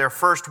packages got their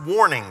first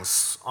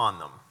warnings on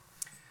them.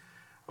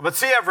 But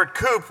C. Everett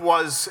Koop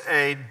was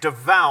a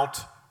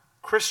devout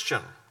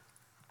Christian.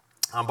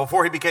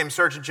 Before he became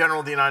Surgeon General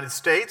of the United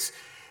States,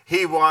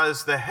 he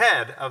was the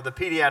head of the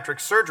pediatric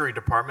surgery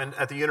department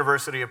at the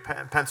University of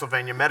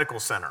Pennsylvania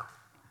Medical Center.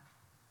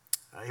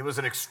 He was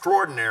an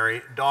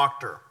extraordinary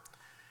doctor.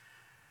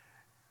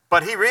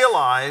 But he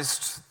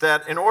realized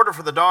that in order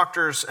for the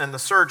doctors and the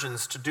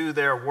surgeons to do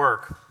their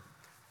work,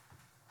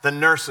 the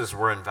nurses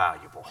were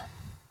invaluable.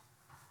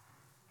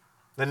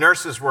 The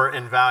nurses were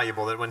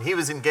invaluable, that when he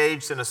was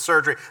engaged in a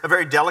surgery, a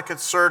very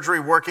delicate surgery,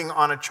 working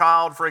on a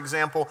child, for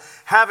example,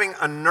 having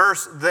a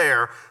nurse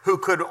there who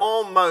could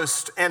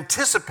almost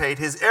anticipate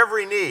his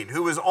every need,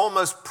 who was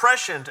almost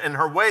prescient in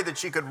her way that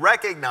she could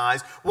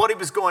recognize what he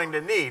was going to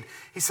need,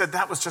 he said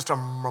that was just a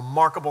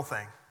remarkable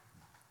thing.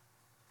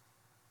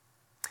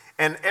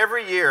 And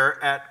every year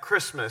at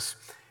Christmas,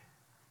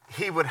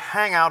 he would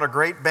hang out a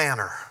great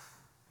banner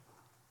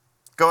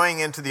going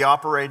into the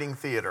operating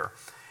theater.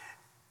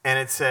 And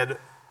it said,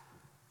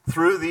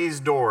 through these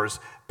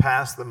doors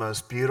pass the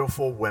most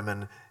beautiful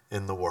women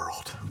in the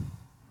world.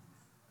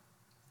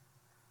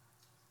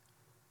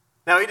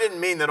 Now, he didn't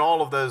mean that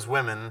all of those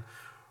women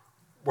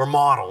were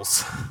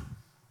models.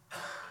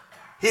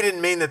 He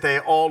didn't mean that they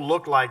all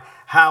looked like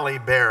Halle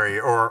Berry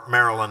or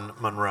Marilyn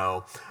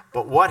Monroe.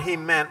 But what he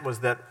meant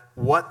was that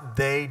what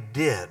they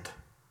did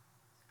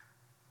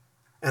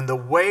and the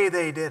way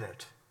they did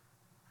it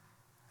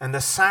and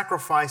the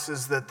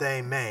sacrifices that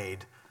they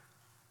made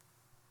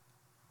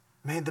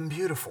them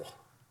beautiful.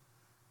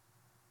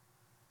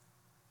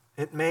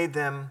 It made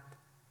them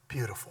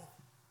beautiful.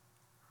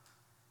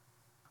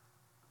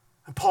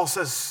 And Paul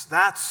says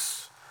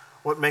that's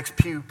what makes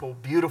people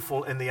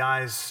beautiful in the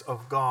eyes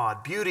of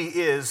God. Beauty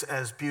is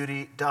as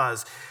beauty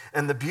does.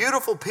 And the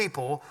beautiful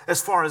people, as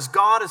far as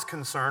God is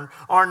concerned,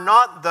 are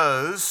not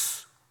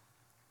those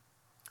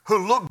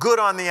who look good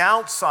on the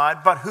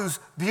outside, but whose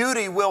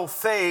beauty will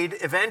fade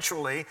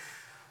eventually.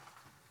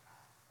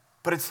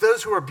 But it's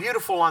those who are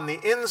beautiful on the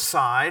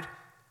inside,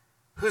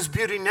 whose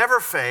beauty never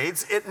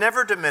fades, it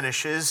never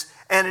diminishes,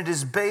 and it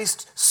is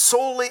based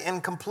solely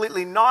and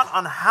completely not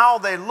on how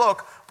they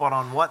look, but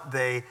on what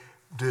they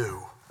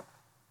do.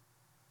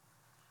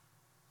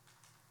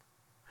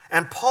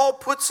 And Paul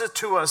puts it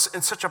to us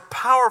in such a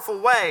powerful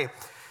way,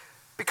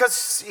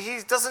 because he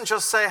doesn't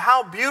just say,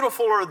 how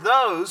beautiful are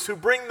those who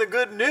bring the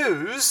good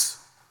news.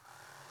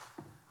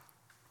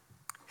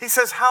 He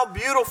says, how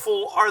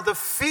beautiful are the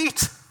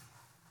feet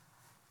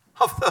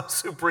of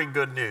those who bring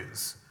good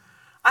news.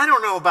 I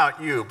don't know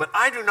about you, but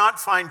I do not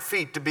find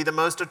feet to be the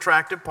most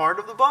attractive part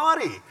of the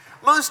body.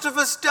 Most of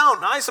us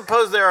don't. I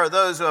suppose there are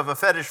those who have a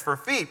fetish for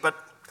feet, but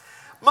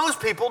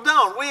most people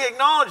don't. We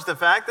acknowledge the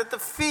fact that the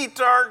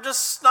feet are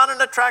just not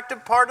an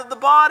attractive part of the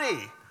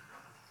body.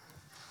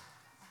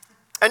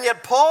 And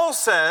yet Paul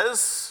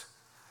says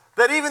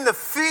that even the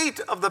feet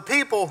of the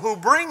people who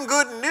bring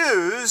good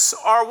news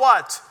are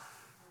what?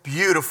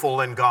 Beautiful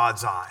in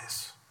God's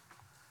eyes.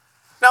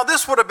 Now,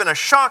 this would have been a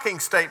shocking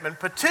statement,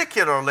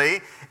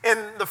 particularly in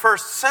the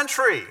first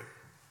century.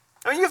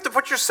 I mean, you have to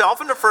put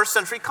yourself into first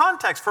century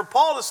context. For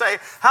Paul to say,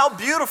 how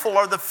beautiful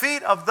are the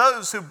feet of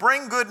those who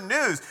bring good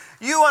news.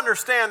 You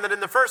understand that in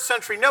the first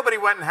century, nobody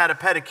went and had a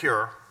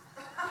pedicure.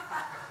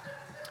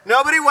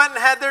 Nobody went and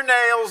had their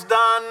nails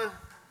done.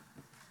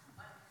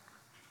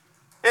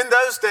 In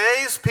those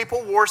days,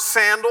 people wore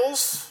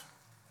sandals.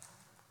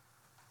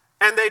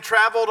 And they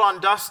traveled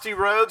on dusty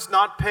roads,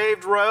 not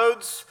paved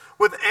roads,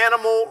 with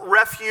animal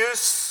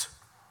refuse.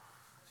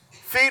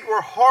 Feet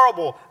were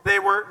horrible. They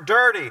were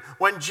dirty.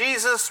 When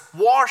Jesus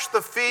washed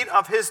the feet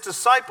of his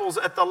disciples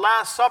at the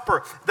Last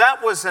Supper,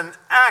 that was an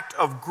act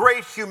of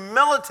great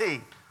humility.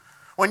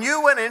 When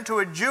you went into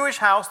a Jewish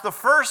house, the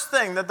first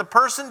thing that the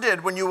person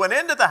did when you went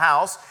into the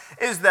house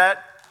is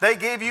that they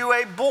gave you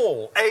a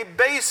bowl, a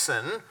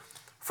basin,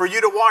 for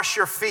you to wash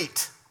your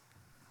feet,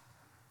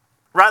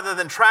 rather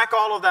than track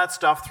all of that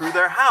stuff through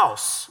their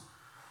house.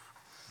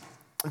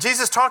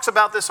 Jesus talks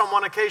about this on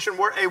one occasion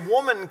where a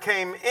woman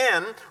came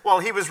in while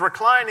he was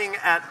reclining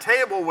at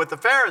table with the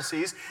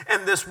Pharisees,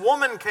 and this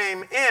woman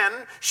came in.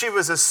 She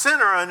was a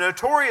sinner, a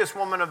notorious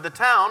woman of the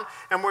town,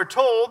 and we're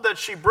told that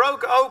she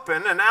broke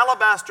open an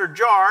alabaster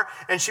jar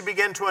and she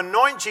began to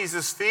anoint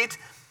Jesus' feet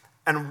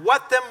and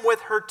wet them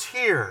with her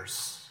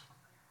tears.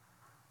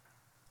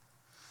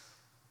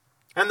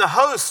 And the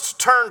host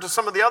turned to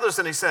some of the others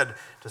and he said,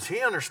 does he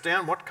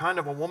understand what kind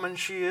of a woman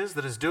she is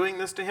that is doing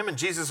this to him? And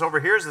Jesus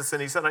overhears this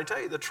and he said, I tell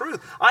you the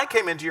truth. I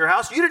came into your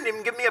house. You didn't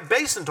even give me a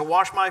basin to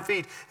wash my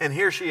feet. And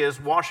here she is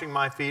washing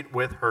my feet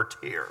with her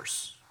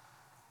tears.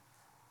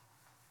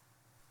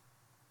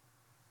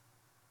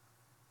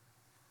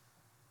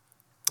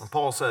 And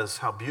Paul says,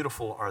 how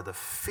beautiful are the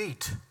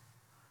feet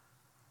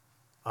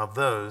of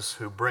those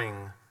who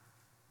bring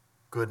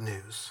good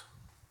news.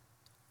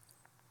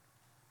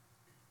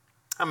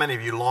 How many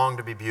of you long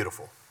to be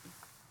beautiful?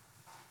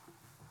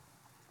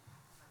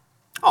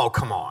 Oh,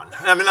 come on.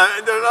 I mean,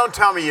 don't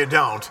tell me you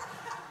don't.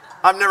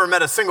 I've never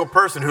met a single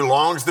person who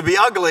longs to be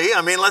ugly.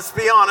 I mean, let's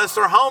be honest,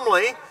 or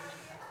homely.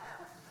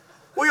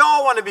 We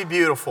all want to be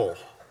beautiful.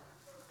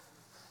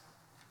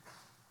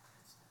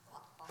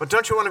 But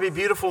don't you want to be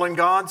beautiful in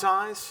God's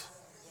eyes?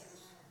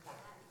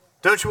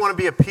 Don't you want to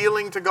be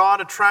appealing to God,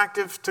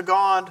 attractive to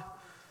God?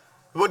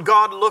 When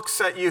God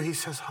looks at you, he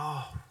says,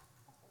 oh,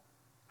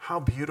 how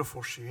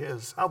beautiful she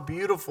is. How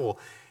beautiful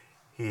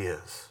he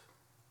is.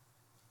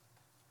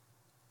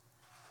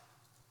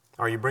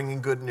 Are you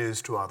bringing good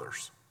news to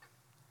others?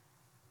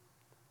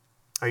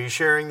 Are you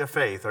sharing the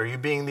faith? Are you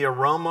being the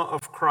aroma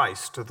of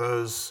Christ to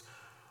those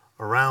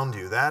around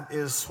you? That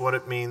is what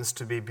it means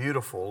to be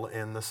beautiful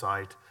in the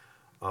sight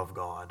of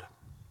God.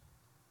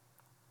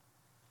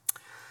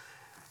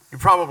 You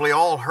probably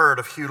all heard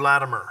of Hugh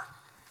Latimer.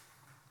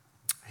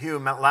 Hugh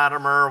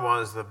Latimer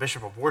was the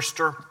Bishop of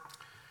Worcester.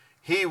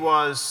 He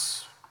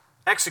was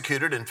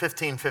executed in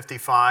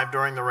 1555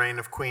 during the reign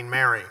of Queen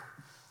Mary.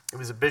 He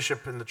was a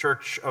bishop in the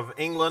Church of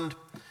England.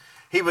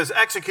 He was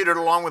executed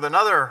along with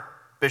another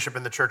bishop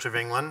in the Church of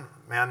England,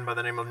 a man by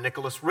the name of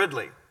Nicholas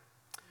Ridley.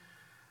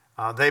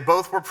 They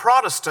both were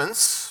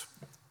Protestants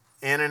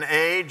in an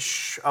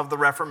age of the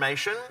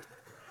Reformation,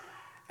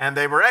 and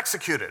they were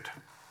executed.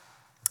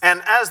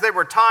 And as they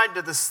were tied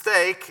to the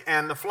stake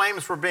and the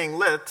flames were being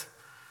lit,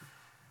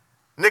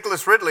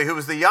 Nicholas Ridley, who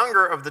was the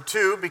younger of the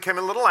two, became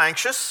a little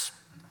anxious.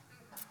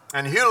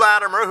 And Hugh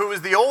Latimer, who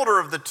was the older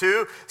of the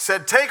two,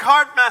 said, take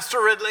heart,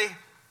 Master Ridley,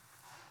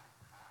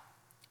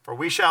 for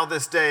we shall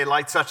this day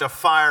light such a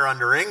fire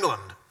under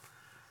England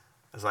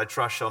as I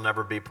trust shall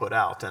never be put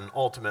out. And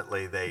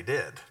ultimately they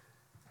did.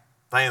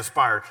 They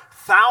inspired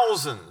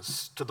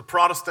thousands to the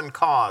Protestant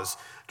cause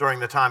during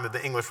the time of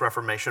the English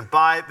Reformation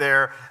by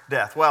their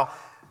death. Well,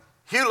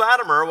 Hugh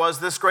Latimer was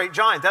this great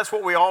giant. That's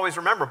what we always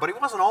remember, but he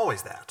wasn't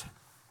always that.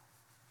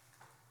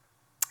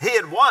 He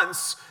had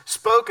once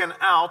spoken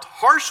out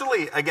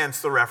harshly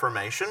against the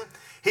Reformation.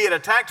 He had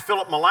attacked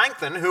Philip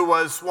Melanchthon, who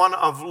was one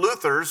of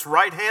Luther's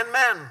right-hand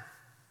men.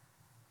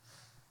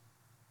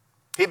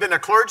 He'd been a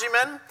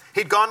clergyman.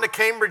 He'd gone to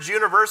Cambridge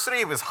University.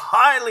 He was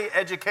highly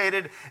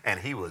educated, and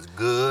he was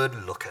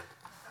good looking.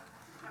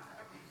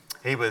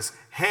 He was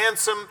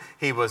handsome.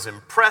 He was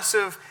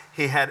impressive.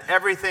 He had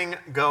everything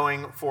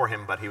going for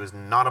him, but he was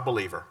not a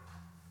believer.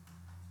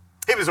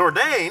 He was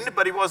ordained,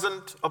 but he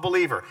wasn't a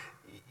believer.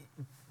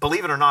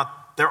 Believe it or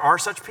not, there are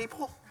such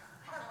people.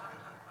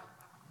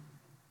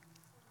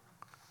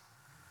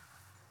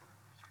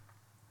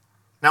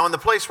 Now, in the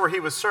place where he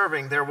was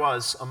serving, there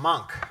was a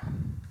monk.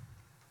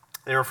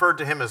 They referred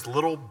to him as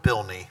Little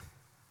Bilney.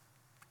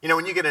 You know,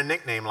 when you get a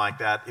nickname like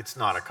that, it's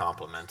not a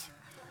compliment.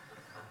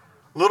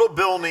 Little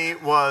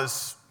Bilney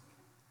was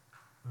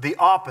the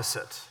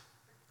opposite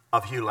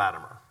of Hugh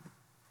Latimer.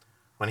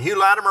 When Hugh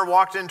Latimer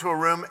walked into a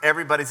room,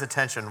 everybody's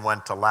attention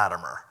went to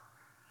Latimer.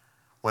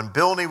 When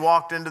Bilney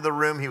walked into the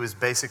room, he was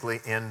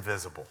basically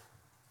invisible.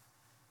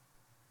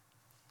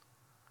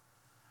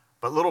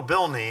 But little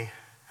Bilney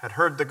had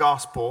heard the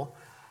gospel,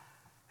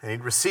 and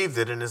he'd received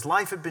it, and his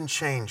life had been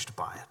changed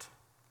by it.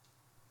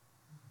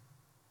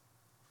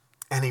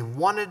 And he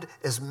wanted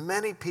as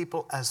many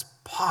people as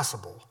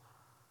possible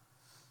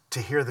to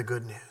hear the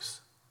good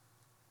news.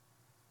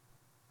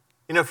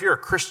 You know, if you're a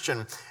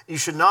Christian, you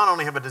should not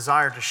only have a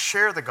desire to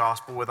share the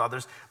gospel with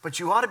others, but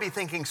you ought to be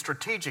thinking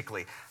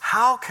strategically,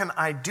 how can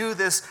I do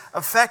this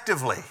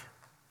effectively?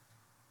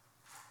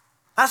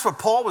 That's what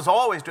Paul was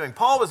always doing.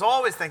 Paul was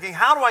always thinking,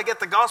 how do I get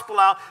the gospel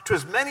out to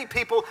as many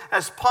people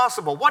as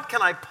possible? What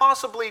can I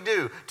possibly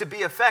do to be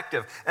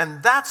effective?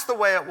 And that's the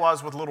way it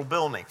was with little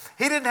Bilney.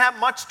 He didn't have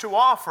much to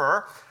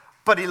offer,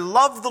 but he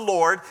loved the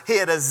Lord. He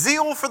had a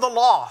zeal for the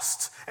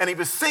lost, and he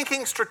was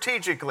thinking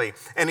strategically.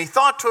 And he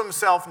thought to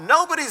himself,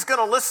 nobody's going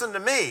to listen to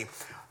me,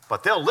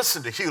 but they'll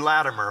listen to Hugh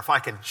Latimer if I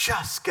can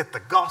just get the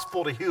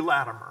gospel to Hugh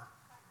Latimer.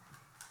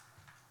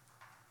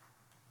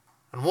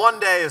 And one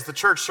day, as the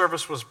church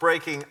service was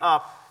breaking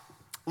up,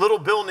 little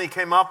Bilney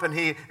came up and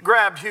he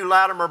grabbed Hugh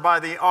Latimer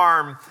by the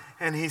arm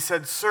and he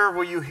said, "Sir,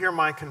 will you hear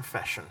my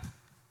confession?"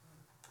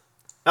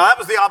 Now, that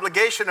was the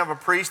obligation of a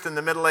priest in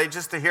the Middle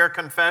Ages, to hear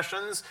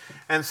confessions.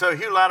 And so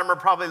Hugh Latimer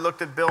probably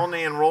looked at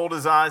Bilney and rolled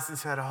his eyes and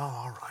said, "Oh,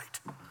 all right."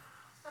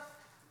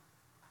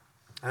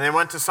 And they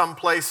went to some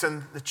place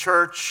in the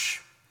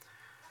church,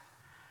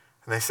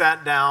 and they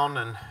sat down,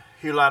 and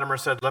Hugh Latimer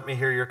said, "Let me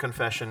hear your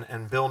confession."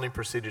 And Bilney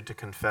proceeded to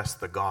confess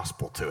the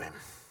gospel to him.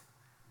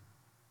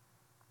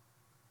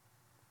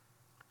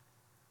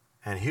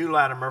 And Hugh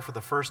Latimer, for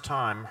the first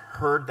time,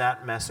 heard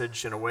that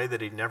message in a way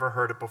that he'd never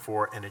heard it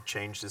before, and it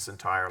changed his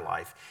entire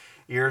life.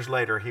 Years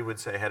later, he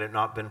would say, had it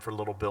not been for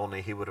little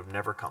Bilney, he would have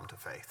never come to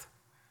faith.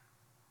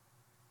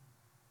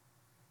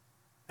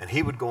 And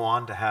he would go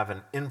on to have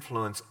an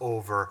influence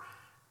over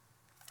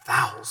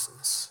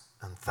thousands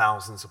and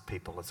thousands of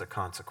people as a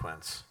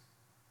consequence.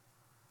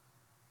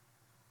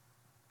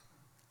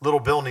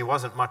 Little Bilney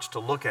wasn't much to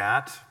look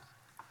at,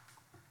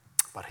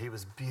 but he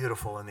was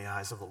beautiful in the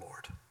eyes of the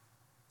Lord.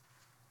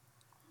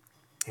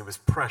 He was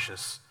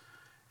precious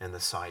in the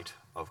sight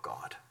of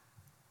God.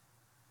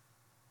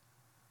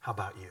 How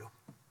about you?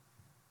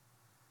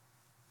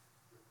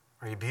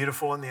 Are you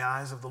beautiful in the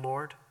eyes of the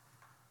Lord?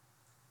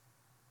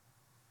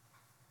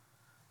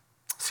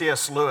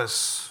 C.S.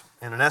 Lewis,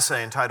 in an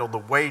essay entitled "The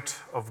Weight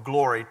of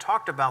Glory,"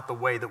 talked about the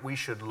way that we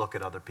should look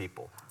at other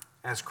people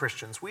as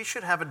Christians. We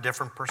should have a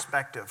different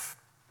perspective.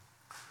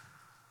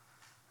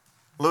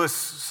 Lewis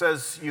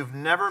says, you've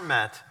never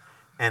met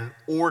an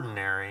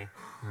ordinary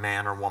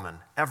man or woman,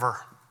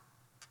 ever.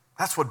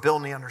 That's what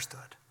Bilney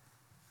understood.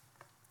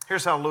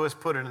 Here's how Lewis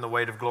put it in The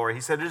Weight of Glory.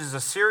 He said, it is a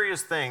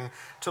serious thing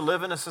to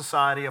live in a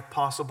society of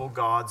possible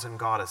gods and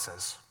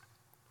goddesses.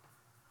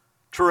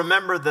 To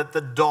remember that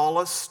the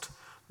dullest,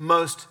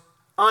 most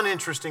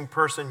uninteresting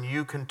person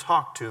you can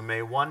talk to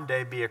may one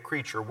day be a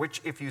creature, which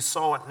if you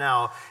saw it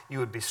now, you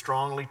would be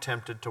strongly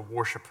tempted to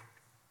worship.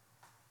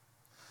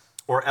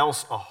 Or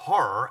else a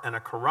horror and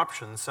a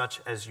corruption such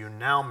as you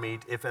now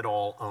meet, if at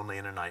all, only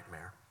in a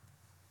nightmare.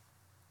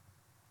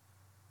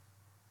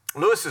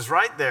 Lewis is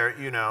right there,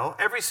 you know.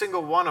 Every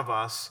single one of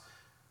us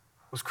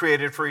was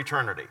created for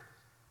eternity.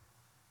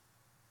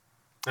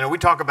 And we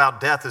talk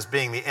about death as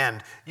being the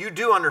end. You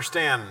do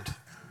understand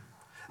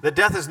that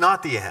death is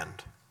not the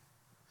end.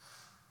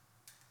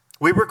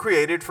 We were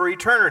created for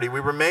eternity.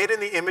 We were made in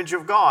the image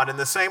of God. In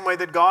the same way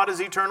that God is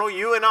eternal,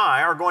 you and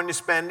I are going to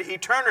spend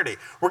eternity.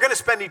 We're going to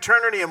spend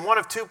eternity in one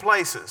of two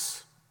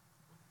places.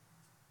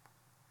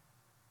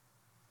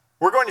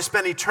 We're going to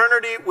spend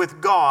eternity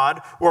with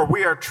God, where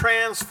we are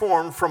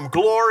transformed from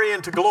glory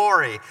into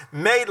glory,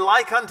 made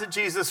like unto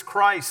Jesus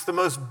Christ, the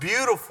most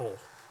beautiful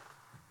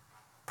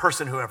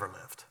person who ever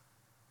lived.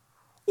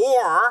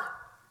 Or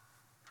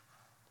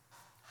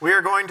we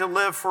are going to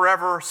live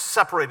forever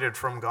separated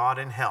from God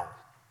in hell.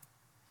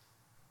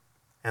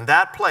 And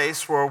that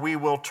place where we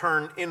will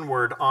turn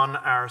inward on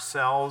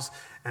ourselves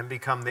and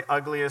become the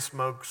ugliest,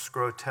 most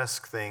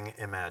grotesque thing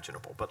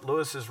imaginable. But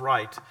Lewis is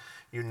right.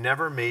 You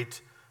never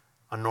meet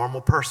a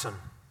normal person.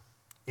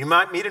 You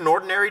might meet an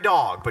ordinary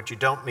dog, but you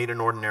don't meet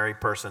an ordinary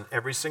person.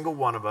 Every single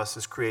one of us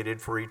is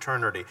created for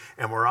eternity.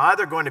 And we're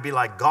either going to be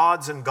like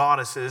gods and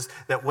goddesses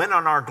that when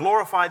on our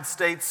glorified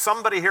state,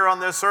 somebody here on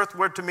this earth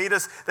were to meet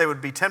us, they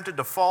would be tempted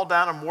to fall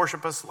down and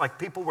worship us like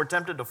people were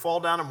tempted to fall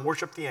down and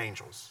worship the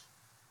angels.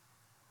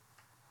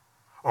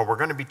 Or we're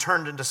going to be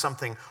turned into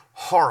something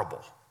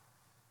horrible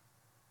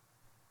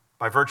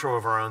by virtue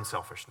of our own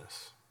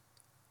selfishness.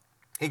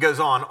 He goes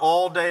on,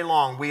 all day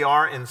long we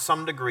are in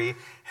some degree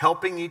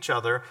helping each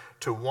other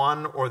to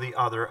one or the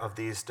other of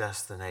these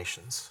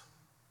destinations.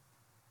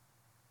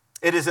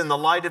 It is in the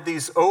light of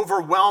these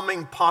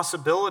overwhelming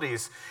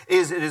possibilities,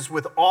 it is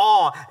with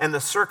awe and the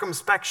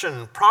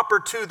circumspection proper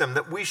to them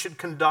that we should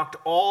conduct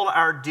all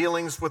our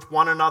dealings with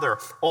one another,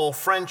 all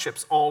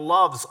friendships, all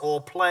loves,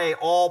 all play,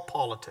 all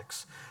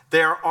politics.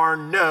 There are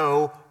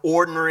no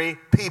ordinary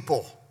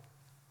people.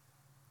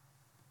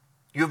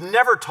 You've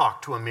never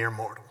talked to a mere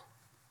mortal.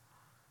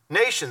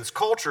 Nations,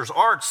 cultures,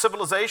 arts,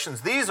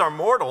 civilizations, these are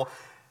mortal,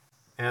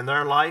 and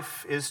their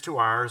life is to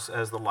ours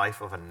as the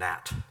life of a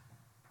gnat.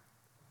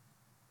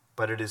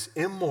 But it is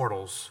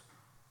immortals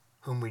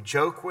whom we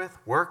joke with,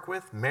 work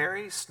with,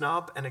 marry,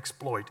 snub, and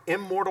exploit,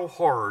 immortal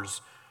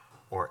horrors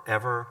or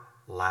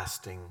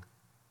everlasting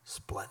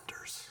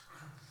splendors.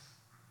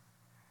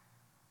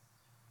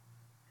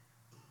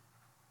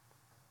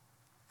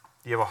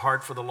 Do you have a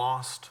heart for the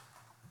lost?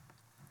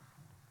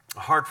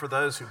 A heart for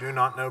those who do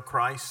not know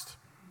Christ?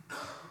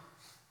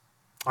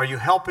 Are you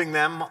helping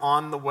them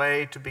on the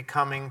way to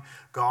becoming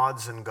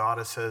gods and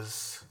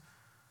goddesses,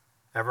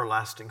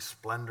 everlasting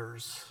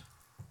splendors,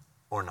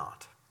 or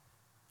not?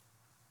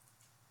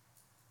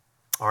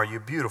 Are you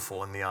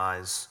beautiful in the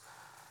eyes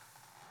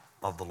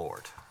of the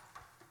Lord?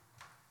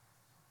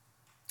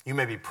 You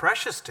may be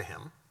precious to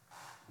him.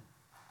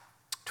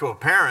 To a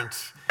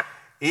parent,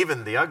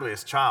 even the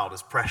ugliest child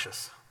is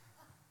precious.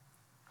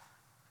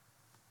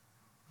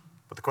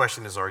 But the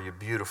question is, are you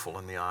beautiful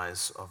in the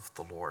eyes of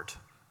the Lord?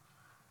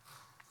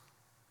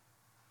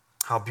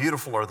 How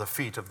beautiful are the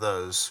feet of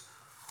those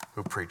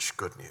who preach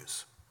good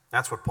news.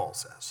 That's what Paul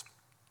says.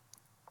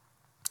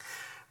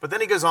 But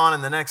then he goes on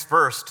in the next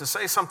verse to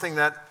say something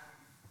that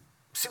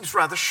seems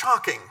rather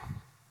shocking.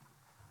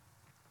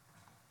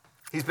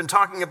 He's been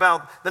talking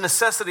about the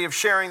necessity of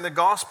sharing the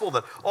gospel,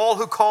 that all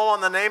who call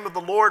on the name of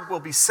the Lord will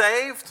be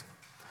saved,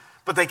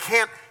 but they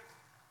can't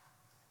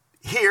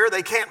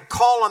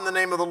call on the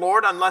name of the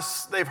Lord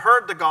unless they've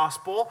heard the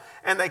gospel,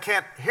 and they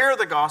can't hear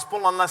the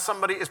gospel unless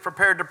somebody is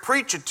prepared to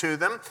preach it to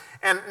them,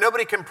 and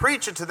nobody can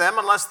preach it to them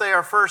unless they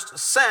are first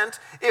sent.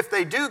 If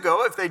they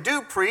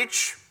do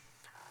preach,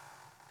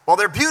 well,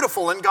 they're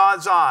beautiful in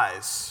God's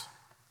eyes.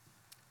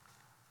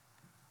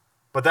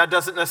 But that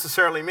doesn't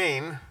necessarily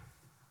mean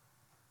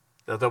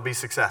that they'll be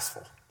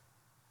successful.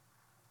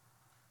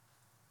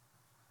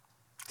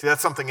 See,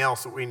 that's something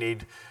else that we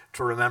need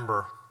to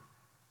remember.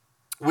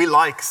 We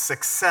like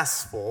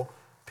successful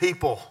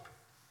people.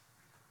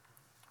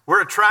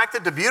 We're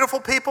attracted to beautiful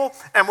people,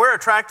 and we're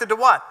attracted to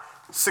what?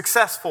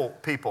 Successful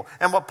people.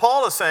 And what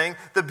Paul is saying,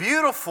 the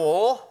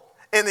beautiful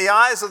in the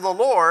eyes of the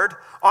Lord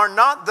are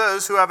not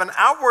those who have an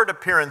outward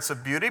appearance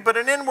of beauty, but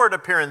an inward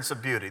appearance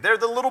of beauty. They're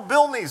the little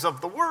Bilneys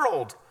of the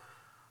world.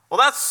 Well,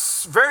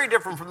 that's very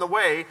different from the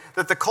way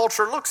that the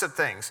culture looks at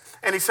things.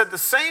 And he said the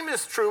same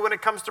is true when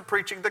it comes to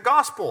preaching the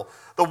gospel.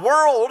 The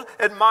world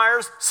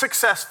admires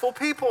successful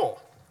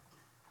people.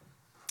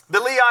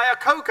 The Lee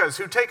Iacocca's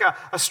who take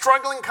a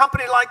struggling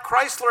company like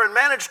Chrysler and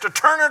manage to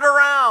turn it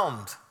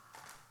around.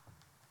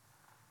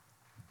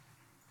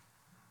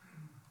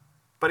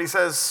 But he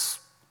says,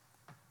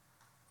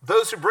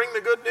 those who bring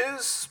the good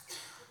news,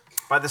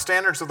 by the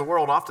standards of the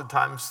world,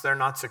 oftentimes they're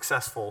not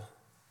successful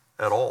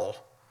at all.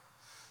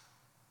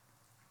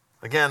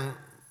 Again,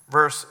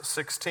 verse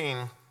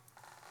 16.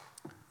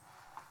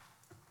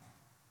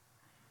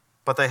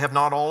 But they have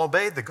not all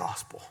obeyed the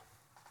gospel.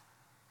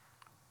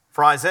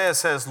 For Isaiah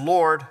says,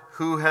 Lord,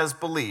 who has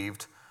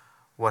believed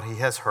what he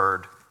has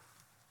heard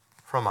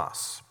from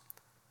us?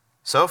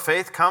 So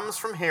faith comes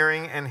from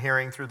hearing, and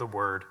hearing through the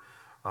word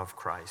of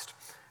Christ.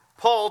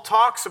 Paul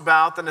talks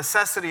about the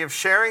necessity of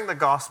sharing the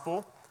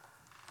gospel,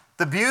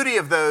 the beauty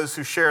of those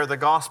who share the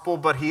gospel,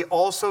 but he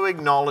also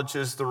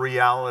acknowledges the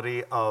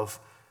reality of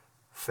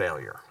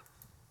failure.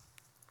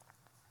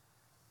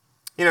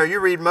 You know, you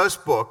read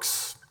most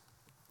books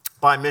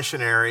by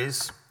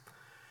missionaries,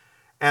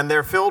 and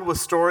they're filled with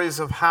stories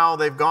of how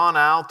they've gone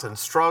out and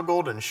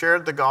struggled and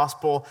shared the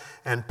gospel,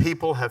 and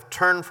people have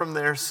turned from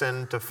their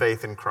sin to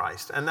faith in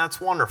Christ. And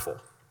that's wonderful.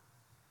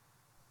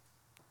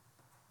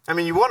 I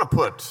mean, you want to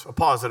put a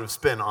positive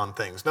spin on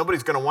things.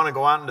 Nobody's going to want to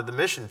go out into the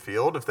mission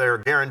field if they're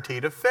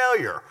guaranteed of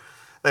failure.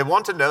 They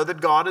want to know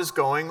that God is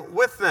going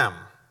with them.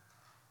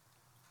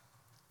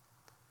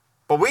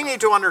 But we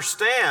need to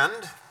understand,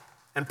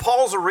 and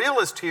Paul's a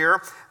realist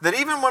here, that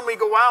even when we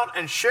go out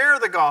and share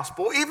the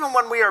gospel, even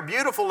when we are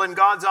beautiful in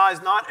God's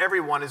eyes, not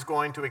everyone is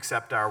going to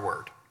accept our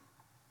word.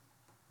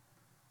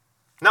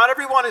 Not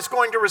everyone is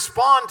going to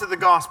respond to the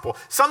gospel.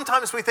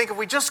 Sometimes we think if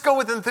we just go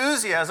with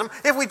enthusiasm,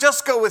 if we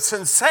just go with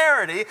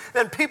sincerity,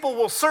 then people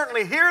will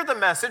certainly hear the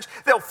message,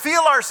 they'll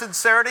feel our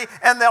sincerity,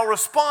 and they'll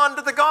respond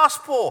to the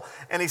gospel.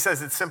 And he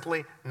says it's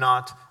simply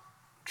not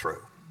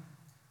true.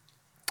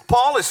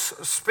 Paul is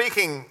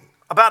speaking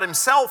about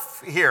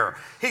himself here.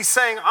 He's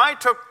saying, I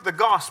took the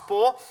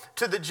gospel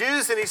to the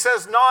Jews, and he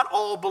says, not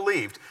all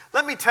believed.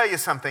 Let me tell you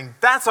something,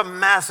 that's a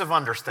massive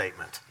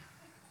understatement.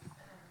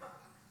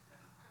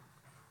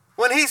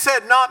 When he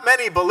said not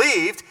many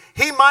believed,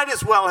 he might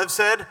as well have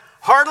said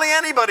hardly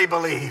anybody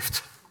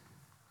believed.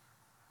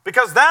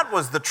 Because that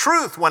was the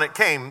truth when it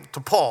came to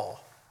Paul.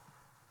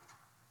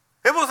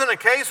 It wasn't a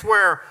case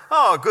where,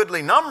 a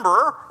goodly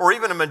number or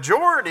even a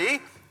majority,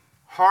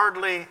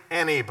 hardly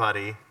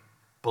anybody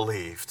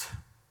believed.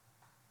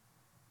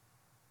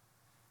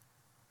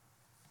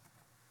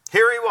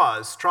 Here he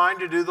was, trying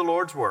to do the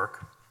Lord's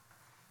work,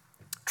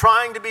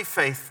 trying to be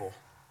faithful,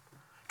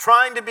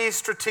 trying to be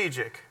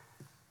strategic,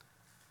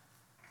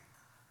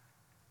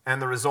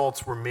 and the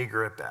results were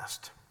meager at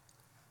best.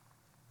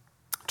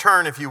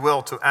 Turn, if you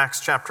will, to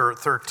Acts chapter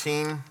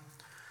 13.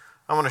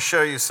 I want to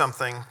show you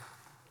something.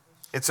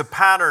 It's a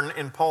pattern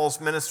in Paul's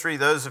ministry.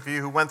 Those of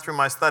you who went through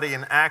my study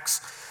in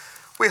Acts,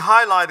 we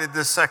highlighted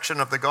this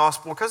section of the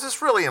gospel because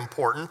it's really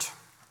important.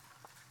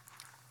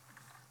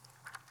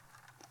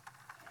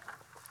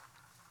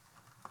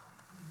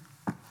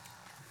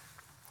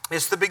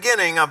 It's the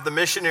beginning of the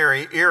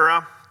missionary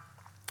era.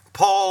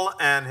 Paul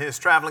and his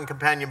traveling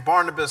companion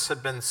Barnabas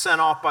had been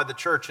sent off by the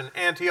church in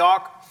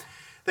Antioch.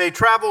 They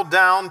traveled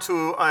down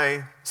to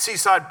a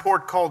seaside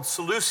port called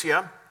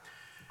Seleucia.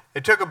 They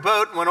took a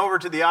boat and went over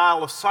to the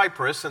Isle of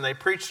Cyprus, and they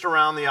preached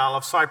around the Isle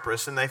of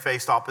Cyprus, and they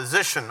faced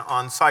opposition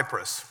on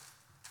Cyprus.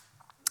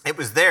 It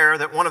was there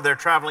that one of their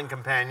traveling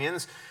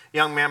companions, a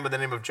young man by the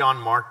name of John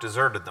Mark,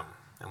 deserted them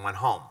and went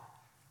home.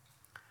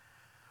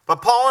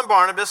 But Paul and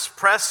Barnabas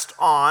pressed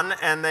on,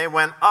 and they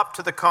went up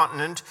to the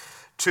continent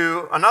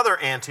to another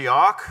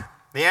Antioch.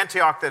 The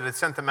Antioch that had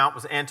sent them out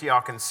was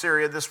Antioch in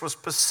Syria. This was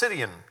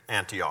Pisidian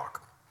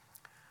Antioch.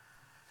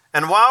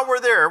 And while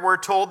we're there, we're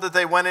told that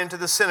they went into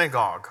the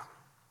synagogue.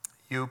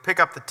 You pick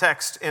up the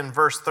text in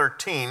verse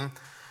 13.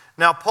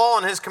 Now Paul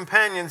and his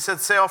companions set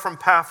sail from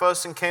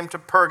Paphos and came to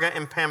Perga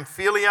in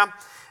Pamphylia,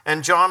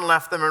 And John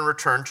left them and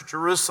returned to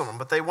Jerusalem.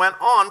 But they went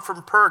on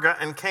from Perga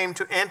and came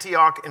to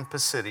Antioch in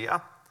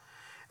Pisidia.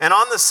 And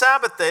on the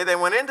Sabbath day they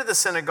went into the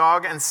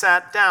synagogue and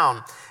sat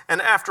down.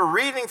 And after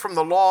reading from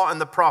the law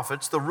and the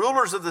prophets, the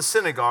rulers of the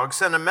synagogue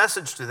sent a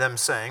message to them,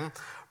 saying,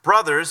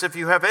 "Brothers, if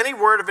you have any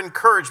word of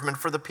encouragement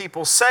for the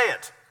people, say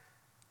it."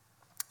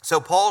 So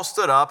Paul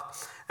stood up,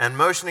 and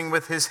motioning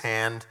with his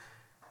hand,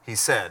 he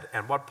said.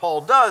 And what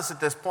Paul does at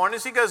this point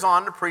is he goes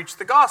on to preach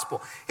the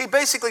gospel. He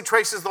basically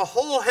traces the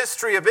whole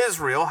history of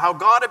Israel, how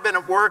God had been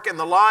at work in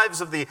the lives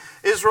of the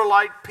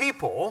Israelite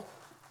people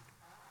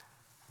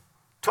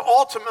to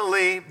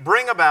ultimately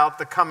bring about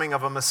the coming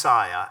of a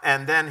Messiah.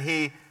 And then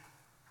he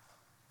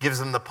gives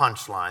them the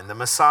punchline. The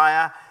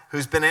Messiah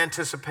who's been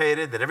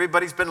anticipated, that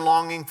everybody's been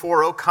longing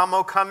for. O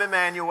come,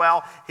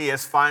 Emmanuel. He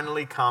has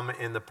finally come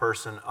in the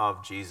person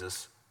of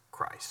Jesus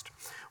Christ.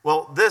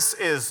 Well, this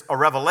is a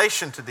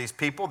revelation to these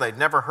people. They'd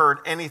never heard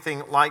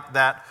anything like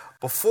that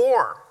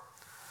before.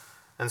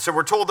 And so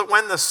we're told that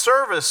when the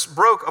service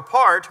broke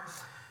apart,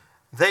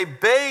 they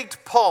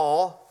begged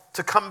Paul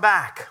to come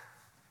back.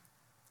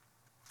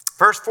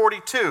 Verse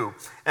 42,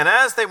 and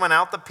as they went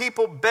out, the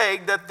people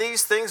begged that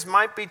these things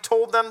might be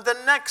told them the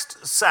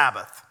next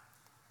Sabbath.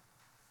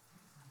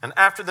 And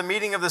after the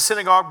meeting of the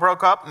synagogue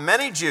broke up,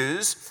 many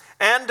Jews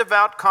and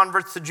devout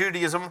converts to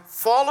Judaism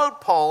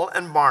followed Paul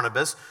and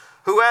Barnabas,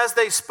 who, as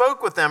they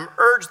spoke with them,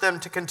 urged them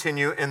to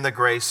continue in the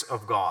grace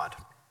of God.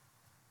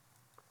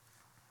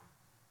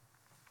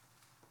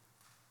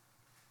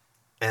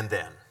 And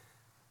then,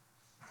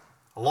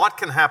 a lot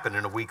can happen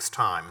in a week's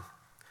time.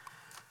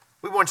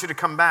 We want you to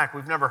come back.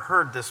 We've never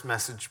heard this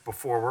message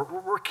before.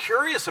 We're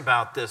curious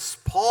about this.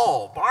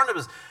 Paul,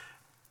 Barnabas,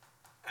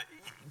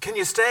 can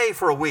you stay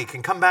for a week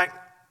and come back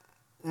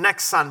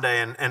next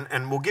Sunday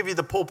and we'll give you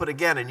the pulpit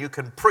again and you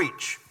can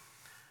preach?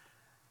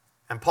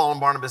 And Paul and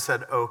Barnabas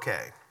said,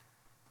 okay.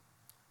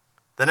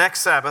 The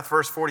next Sabbath,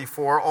 verse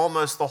 44,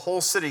 almost the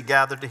whole city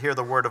gathered to hear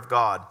the word of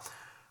God.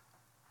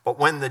 But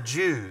when the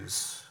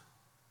Jews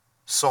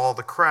saw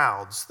the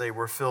crowds, they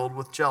were filled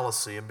with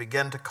jealousy and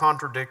began to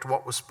contradict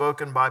what was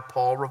spoken by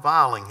Paul,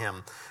 reviling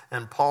him.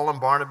 And Paul and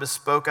Barnabas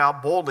spoke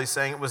out boldly,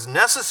 saying, it was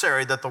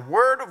necessary that the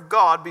word of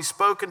God be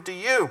spoken to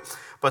you.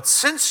 But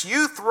since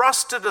you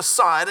thrust it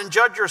aside and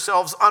judge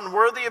yourselves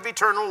unworthy of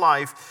eternal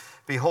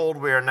life, behold,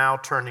 we are now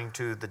turning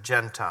to the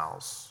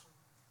Gentiles.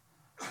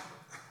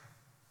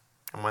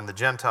 And when the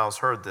Gentiles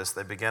heard this,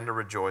 they began to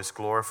rejoice,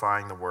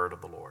 glorifying the word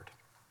of the Lord.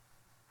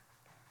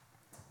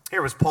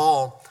 Here was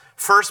Paul,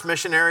 first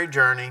missionary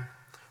journey,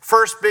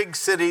 first big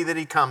city that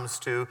he comes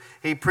to.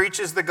 He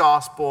preaches the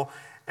gospel,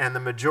 and the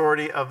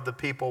majority of the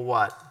people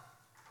what?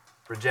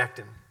 Reject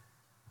him.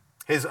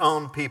 His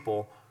own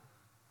people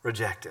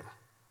reject him.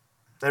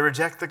 They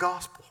reject the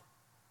gospel.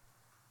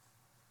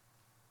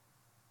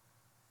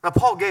 Now,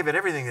 Paul gave it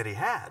everything that he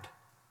had.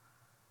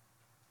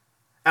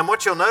 And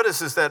what you'll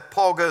notice is that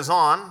Paul goes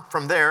on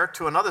from there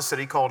to another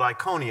city called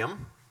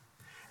Iconium.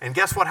 And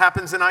guess what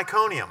happens in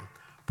Iconium?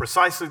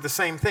 Precisely the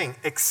same thing,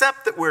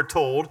 except that we're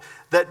told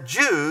that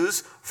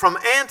Jews from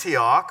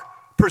Antioch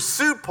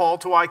pursued Paul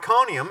to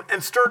Iconium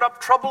and stirred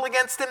up trouble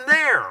against him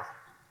there.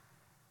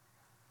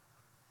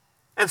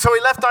 And so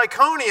he left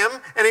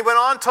Iconium and he went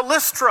on to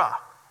Lystra.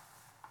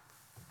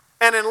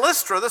 And in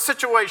Lystra, the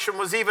situation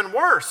was even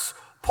worse.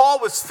 Paul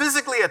was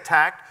physically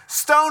attacked,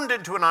 stoned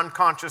into an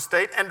unconscious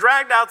state, and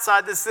dragged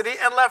outside the city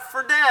and left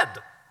for dead.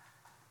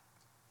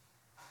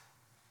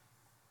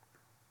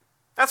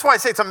 That's why I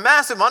say it's a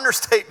massive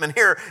understatement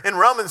here in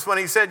Romans when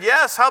he said,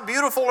 yes, how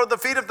beautiful are the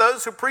feet of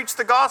those who preach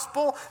the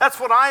gospel. That's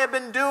what I have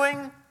been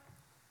doing.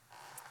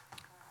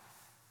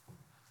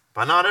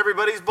 But not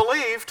everybody's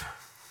believed.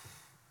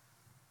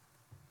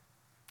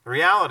 The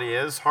reality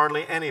is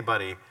hardly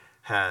anybody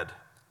had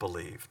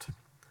believed.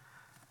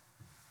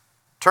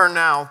 Turn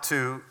now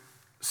to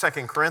 2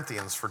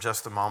 Corinthians for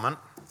just a moment.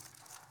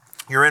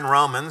 You're in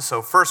Romans,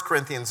 so 1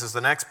 Corinthians is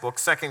the next book.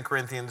 2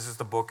 Corinthians is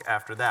the book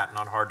after that,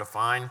 not hard to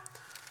find.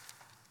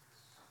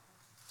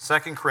 2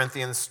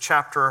 Corinthians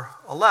chapter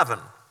 11.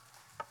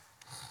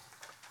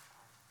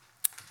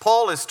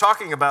 Paul is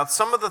talking about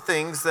some of the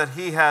things that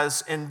he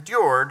has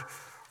endured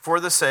for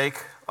the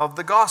sake of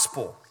the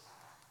gospel.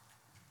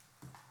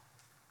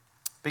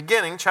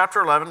 Beginning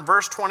chapter 11,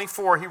 verse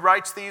 24, he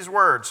writes these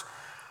words,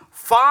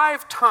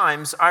 5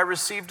 times I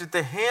received at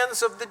the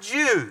hands of the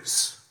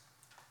Jews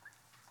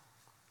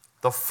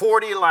the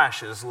 40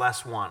 lashes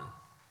less one.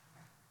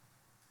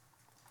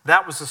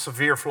 That was a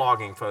severe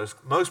flogging, folks.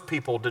 Most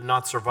people did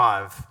not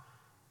survive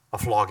a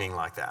flogging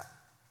like that.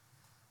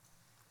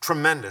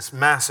 Tremendous,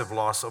 massive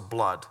loss of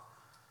blood.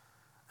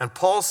 And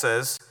Paul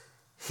says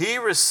he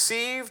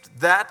received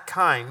that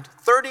kind,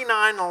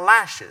 39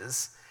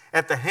 lashes,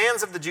 at the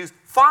hands of the Jews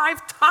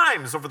 5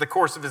 times over the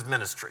course of his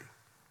ministry.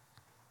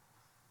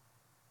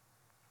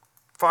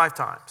 5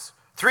 times.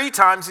 3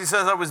 times he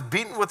says I was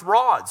beaten with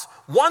rods.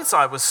 Once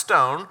I was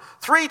stoned.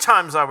 3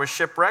 times I was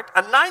shipwrecked.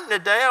 A night and a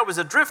day I was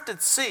adrift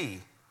at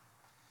sea.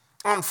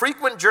 On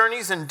frequent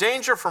journeys, in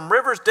danger from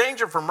rivers,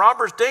 danger from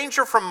robbers,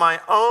 danger from my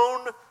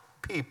own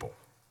people.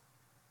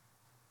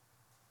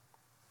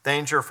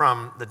 Danger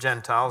from the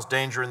Gentiles,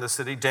 danger in the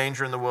city,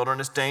 danger in the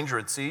wilderness, danger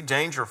at sea,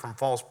 danger from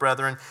false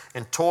brethren,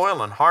 in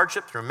toil and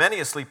hardship, through many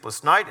a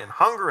sleepless night, in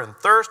hunger and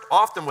thirst,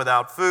 often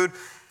without food,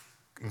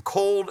 in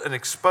cold and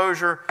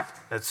exposure,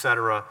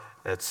 etc.,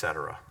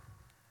 etc.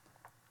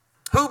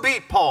 Who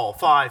beat Paul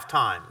 5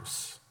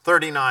 times,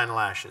 39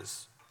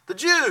 lashes? The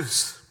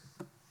Jews.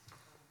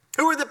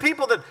 Who were the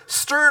people that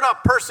stirred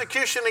up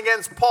persecution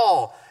against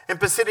Paul in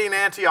Pisidian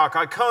Antioch,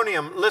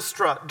 Iconium,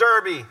 Lystra,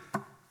 Derbe?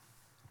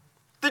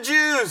 The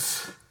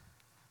Jews.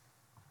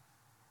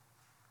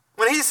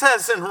 When he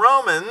says in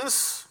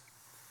Romans,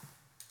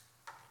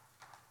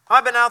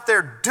 I've been out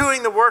there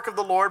doing the work of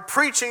the Lord,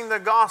 preaching the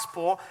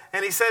gospel,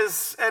 and he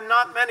says, and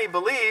not many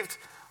believed.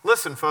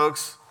 Listen,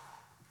 folks,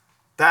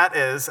 that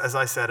is, as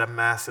I said, a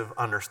massive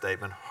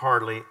understatement.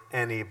 Hardly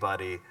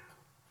anybody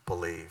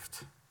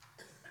believed.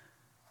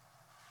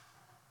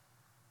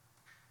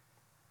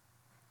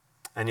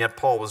 And yet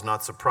Paul was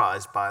not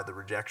surprised by the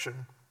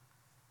rejection.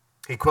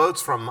 He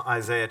quotes from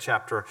Isaiah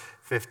chapter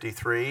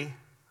 53,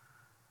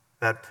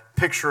 that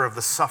picture of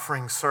the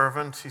suffering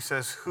servant. He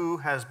says, who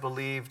has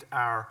believed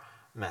our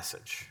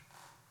message?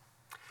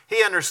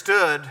 He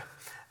understood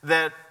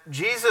that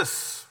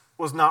Jesus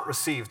was not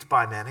received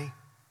by many.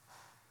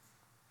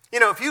 You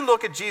know, if you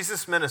look at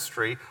Jesus'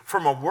 ministry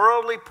from a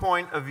worldly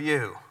point of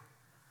view,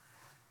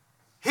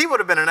 he would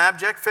have been an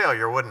abject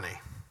failure, wouldn't he?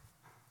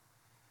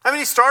 I mean,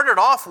 he started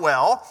off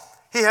well.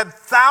 He had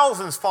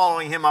thousands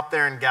following him up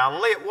there in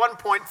Galilee. At one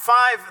point,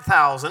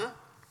 5,000,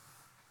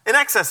 in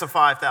excess of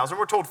 5,000.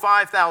 We're told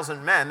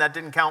 5,000 men. That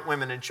didn't count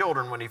women and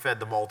children when he fed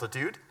the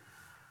multitude.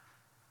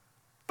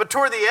 But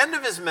toward the end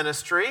of his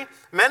ministry,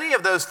 many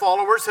of those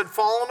followers had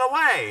fallen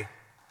away.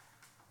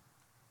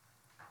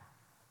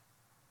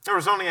 There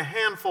was only a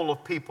handful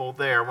of people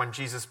there when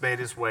Jesus made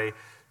his way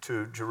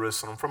to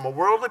Jerusalem. From a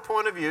worldly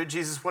point of view,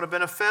 Jesus would have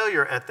been a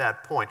failure at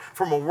that point.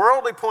 From a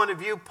worldly point of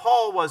view,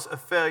 Paul was a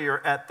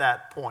failure at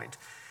that point.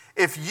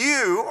 If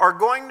you are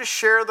going to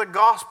share the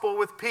gospel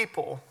with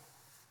people,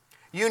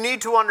 you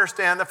need to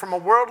understand that from a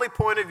worldly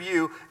point of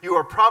view, you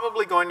are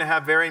probably going to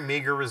have very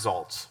meager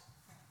results.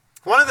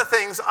 One of the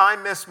things I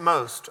miss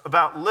most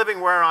about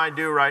living where I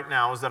do right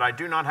now is that I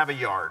do not have a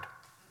yard.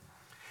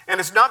 And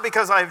it's not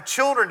because I have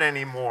children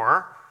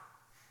anymore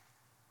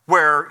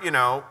where,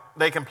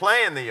 they can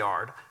play in the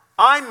yard.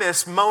 I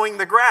miss mowing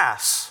the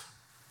grass.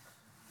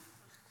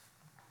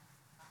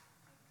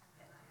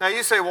 Now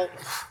you say, well,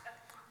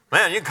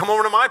 man, you can come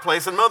over to my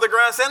place and mow the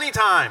grass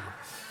anytime.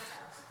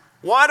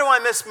 Why do I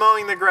miss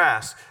mowing the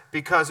grass?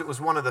 Because it was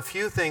one of the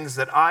few things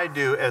that I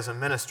do as a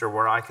minister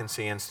where I can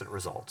see instant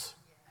results.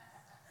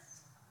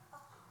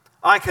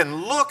 I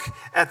can look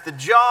at the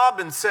job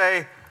and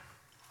say,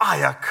 I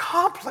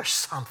accomplished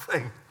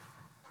something.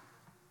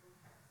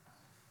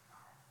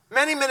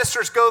 Many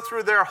ministers go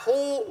through their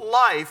whole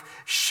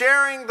life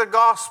sharing the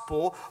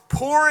gospel,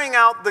 pouring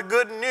out the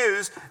good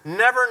news,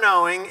 never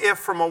knowing if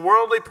from a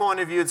worldly point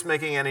of view it's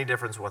making any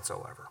difference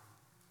whatsoever.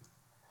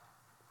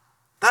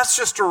 That's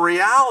just a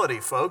reality,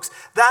 folks.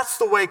 That's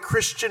the way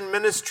Christian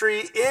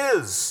ministry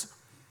is.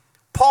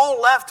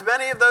 Paul left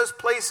many of those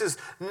places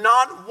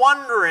not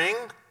wondering,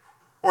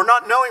 or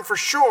not knowing for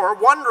sure,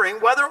 wondering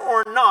whether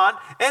or not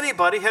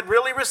anybody had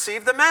really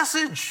received the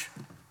message.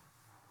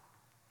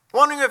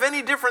 Wondering if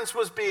any difference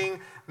was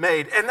being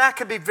made. And that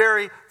could be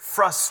very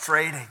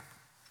frustrating.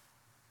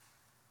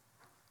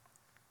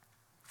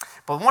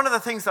 But one of the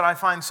things that I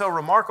find so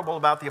remarkable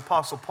about the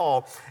Apostle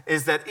Paul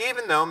is that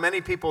even though many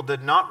people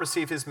did not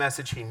receive his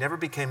message, he never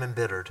became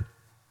embittered.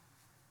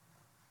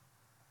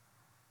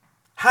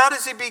 How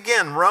does he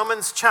begin?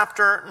 Romans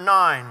chapter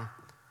 9.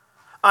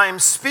 I am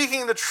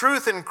speaking the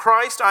truth in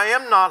Christ. I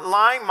am not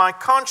lying. My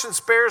conscience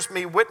bears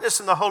me witness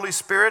in the Holy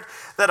Spirit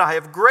that I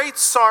have great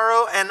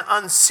sorrow and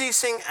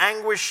unceasing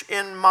anguish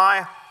in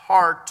my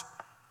heart.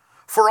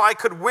 For I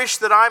could wish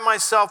that I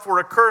myself were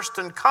accursed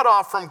and cut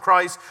off from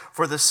Christ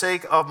for the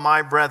sake of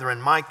my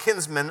brethren, my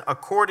kinsmen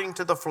according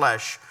to the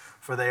flesh,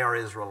 for they are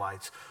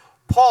Israelites.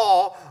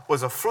 Paul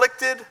was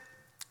afflicted,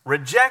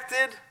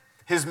 rejected.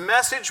 His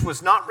message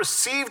was not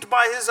received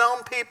by his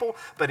own people,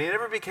 but he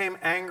never became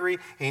angry.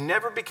 He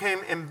never became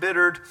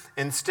embittered.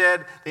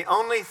 Instead, the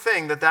only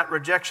thing that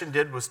rejection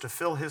did was to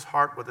fill his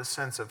heart with a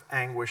sense of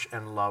anguish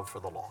and love for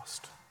the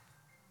lost.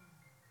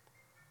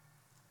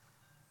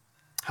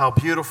 How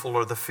beautiful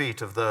are the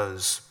feet of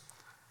those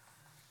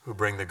who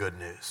bring the good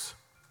news.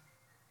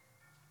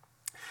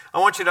 I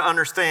want you to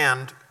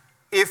understand,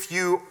 if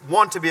you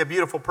want to be a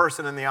beautiful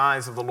person in the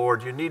eyes of the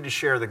Lord, you need to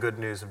share the good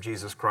news of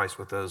Jesus Christ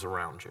with those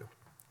around you.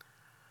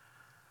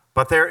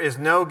 But there is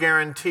no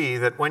guarantee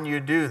that when you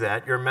do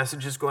that, your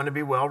message is going to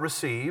be well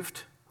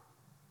received.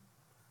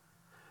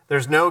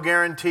 There's no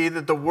guarantee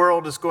that the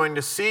world is going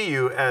to see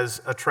you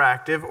as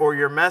attractive or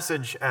your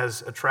message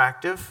as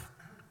attractive.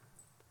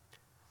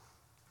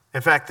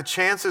 In fact, the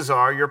chances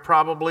are you're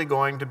probably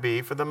going to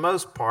be, for the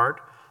most part,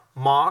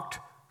 mocked,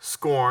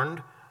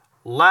 scorned,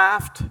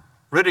 laughed,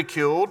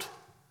 ridiculed,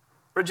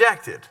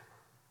 rejected.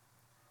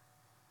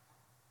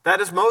 That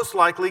is most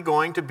likely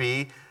going to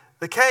be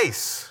the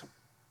case.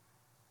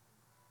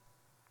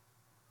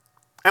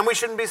 And we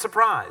shouldn't be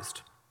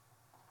surprised.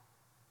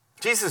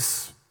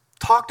 Jesus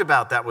talked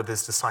about that with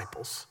his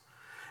disciples.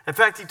 In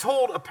fact, he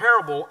told a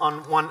parable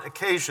on one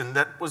occasion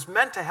that was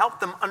meant to help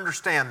them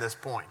understand this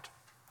point.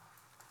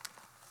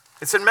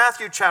 It's in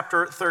Matthew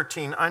chapter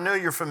 13. I know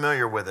you're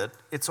familiar with it.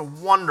 It's a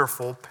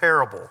wonderful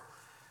parable.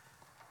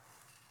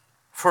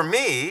 For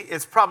me,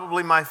 it's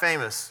probably my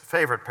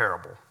favorite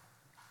parable.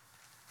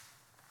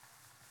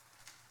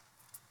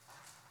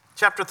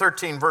 Chapter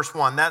 13, verse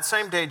 1. That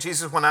same day,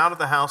 Jesus went out of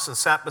the house and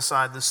sat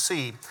beside the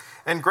sea,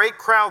 and great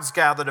crowds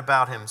gathered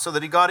about him, so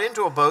that he got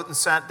into a boat and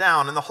sat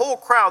down, and the whole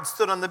crowd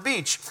stood on the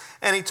beach.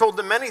 And he told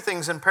them many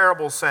things in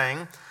parables,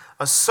 saying,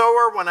 a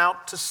sower went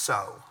out to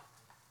sow.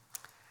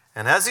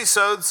 And as he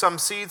sowed, some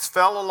seeds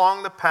fell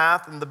along the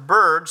path, and the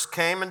birds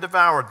came and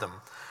devoured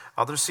them.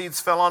 Other seeds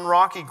fell on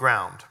rocky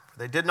ground.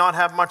 They did not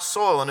have much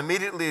soil, and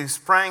immediately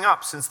sprang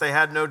up, since they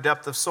had no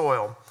depth of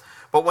soil.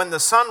 But when the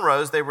sun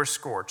rose, they were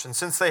scorched, and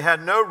since they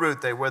had no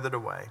root, they withered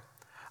away.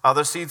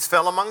 Other seeds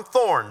fell among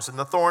thorns, and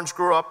the thorns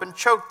grew up and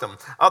choked them.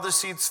 Other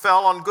seeds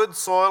fell on good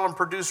soil and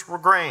produced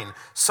grain,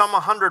 some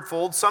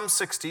 100-fold, some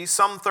 60,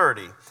 some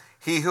 30.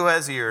 He who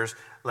has ears,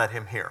 let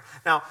him hear.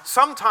 Now,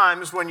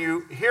 sometimes when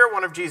you hear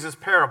one of Jesus'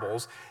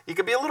 parables, you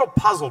can be a little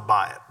puzzled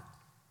by it.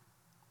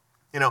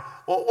 You know,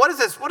 well, what is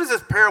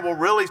this parable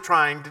really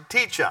trying to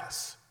teach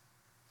us?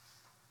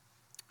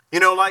 You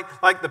know,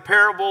 like the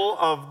parable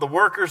of the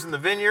workers in the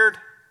vineyard,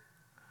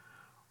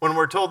 when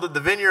we're told that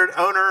the vineyard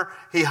owner,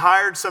 he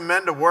hired some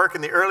men to work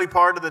in the early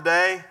part of the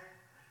day,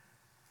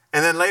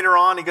 and then later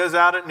on he goes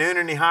out at noon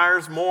and he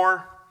hires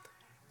more.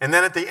 And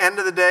then at the end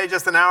of the day,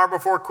 just an hour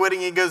before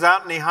quitting, he goes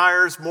out and he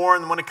hires more.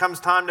 And when it comes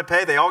time to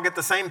pay, they all get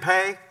the same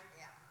pay.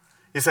 Yeah.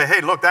 You say,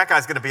 hey, look, that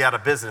guy's going to be out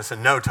of business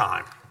in no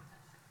time.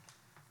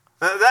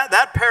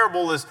 That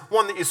parable is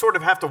one that you sort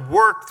of have to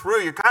work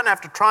through. You kind of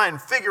have to try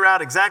and figure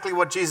out exactly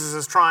what Jesus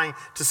is trying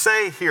to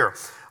say here.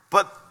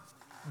 But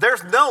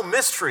there's no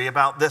mystery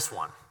about this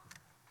one.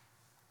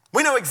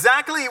 We know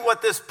exactly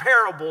what this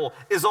parable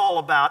is all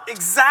about,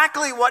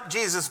 exactly what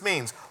Jesus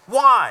means.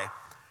 Why?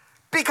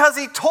 Because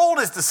he told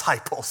his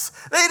disciples.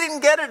 They didn't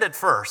get it at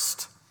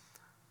first.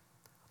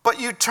 But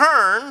you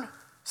turn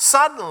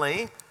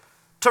suddenly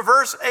to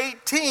verse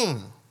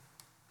 18.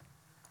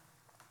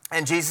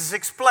 And Jesus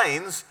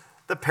explains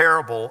the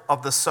parable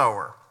of the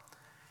sower.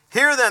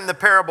 Hear then the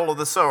parable of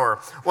the sower.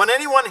 When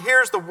anyone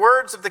hears the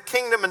words of the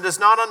kingdom and does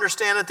not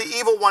understand it, the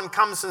evil one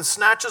comes and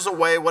snatches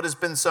away what has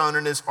been sown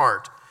in his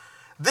heart.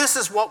 This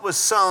is what was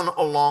sown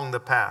along the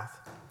path.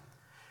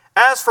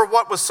 As for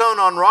what was sown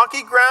on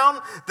rocky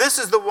ground, this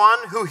is the one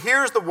who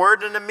hears the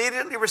word and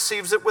immediately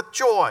receives it with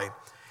joy.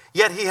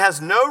 Yet he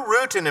has no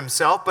root in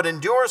himself, but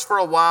endures for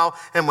a while,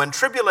 and when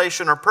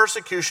tribulation or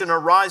persecution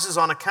arises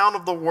on account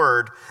of the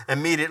word,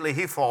 immediately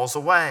he falls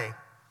away.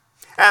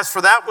 As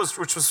for that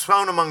which was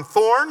sown among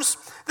thorns,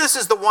 this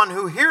is the one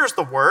who hears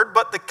the word,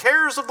 but the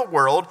cares of the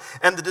world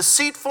and the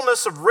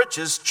deceitfulness of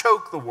riches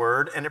choke the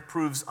word, and it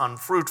proves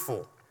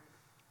unfruitful.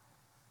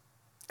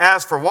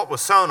 As for what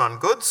was sown on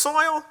good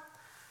soil,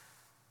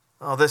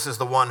 well, this is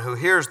the one who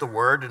hears the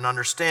word and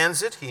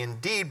understands it. He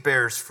indeed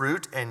bears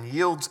fruit and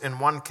yields in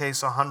one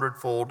case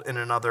 100-fold, in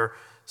another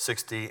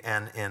 60,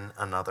 and in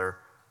another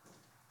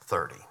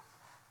 30.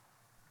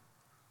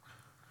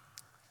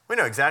 We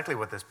know exactly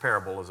what this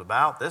parable is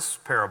about. This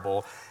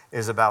parable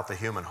is about the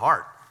human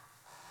heart.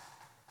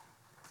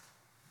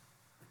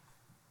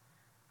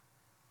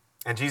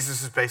 And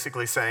Jesus is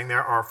basically saying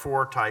there are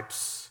 4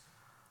 types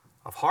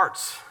of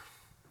hearts.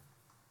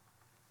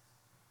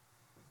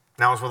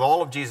 Now, as with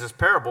all of Jesus'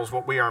 parables,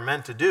 what we are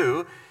meant to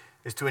do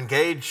is to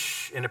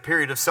engage in a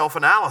period of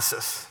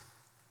self-analysis.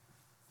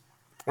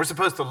 We're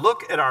supposed to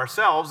look at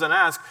ourselves and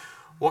ask,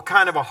 what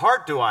kind of a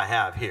heart do I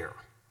have here?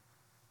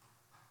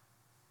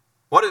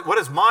 What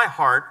is my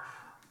heart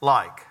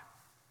like?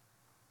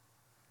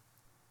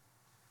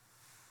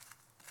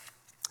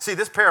 See,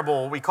 this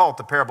parable, we call it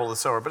the parable of the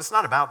sower, but it's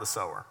not about the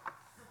sower.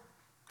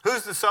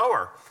 Who's the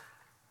sower?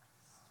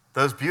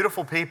 Those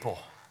beautiful people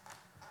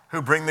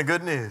who bring the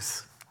good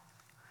news.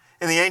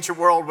 In the ancient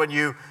world, when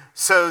you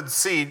sowed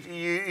seed,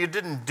 you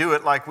didn't do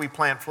it like we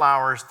plant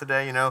flowers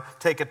today,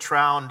 take a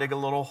trowel and dig a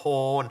little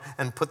hole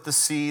and put the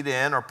seed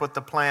in or put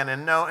the plant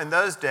in. No, in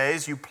those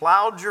days, you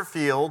plowed your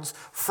fields,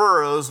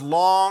 furrows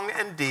long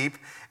and deep,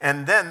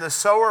 and then the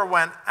sower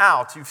went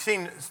out. You've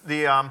seen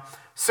the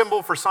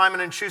symbol for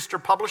Simon & Schuster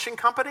Publishing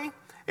Company?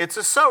 It's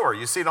a sower.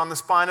 You see it on the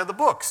spine of the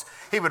books.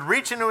 He would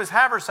reach into his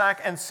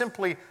haversack and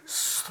simply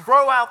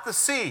throw out the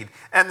seed,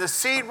 and the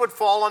seed would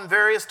fall on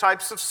various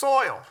types of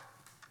soil.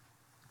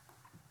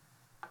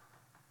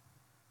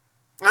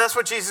 And that's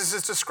what Jesus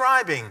is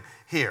describing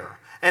here.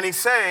 And he's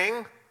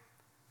saying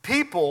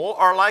people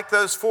are like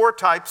those 4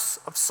 types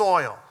of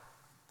soil.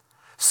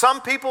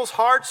 Some people's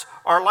hearts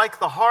are like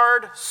the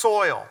hard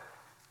soil.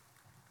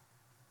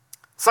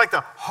 It's like the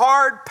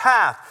hard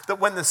path that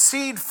when the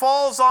seed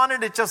falls on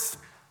it, it just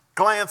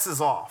glances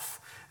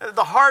off.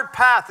 The hard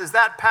path is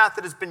that path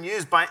that has been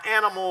used by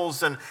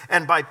animals and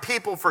by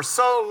people for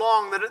so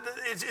long that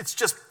it's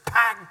just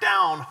packed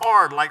down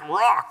hard like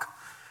rock.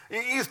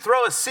 You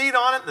throw a seed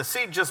on it, and the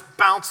seed just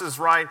bounces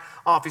right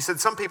off. He said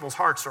some people's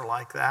hearts are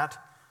like that.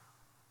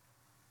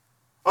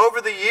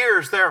 Over the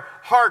years, their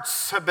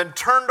hearts have been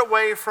turned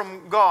away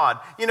from God.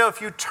 You know,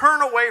 if you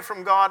turn away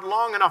from God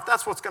long enough,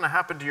 that's what's going to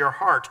happen to your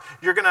heart.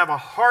 You're going to have a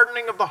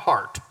hardening of the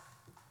heart.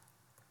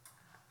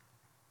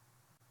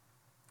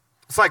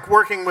 It's like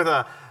working with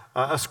a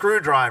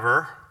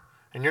screwdriver,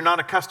 and you're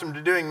not accustomed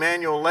to doing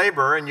manual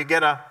labor, and you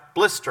get a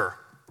blister.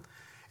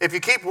 If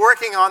you keep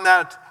working on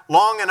that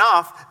long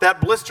enough,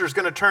 that blister is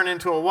going to turn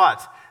into a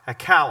what? A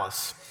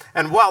callus.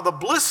 And while the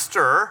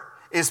blister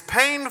is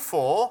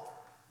painful,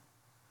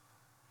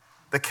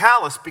 the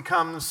callus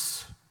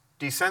becomes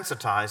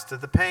desensitized to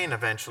the pain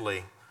eventually.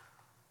 It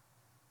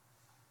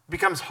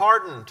becomes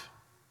hardened.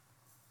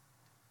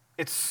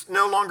 It's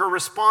no longer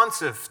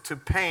responsive to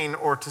pain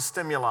or to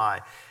stimuli.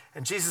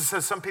 And Jesus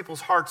says some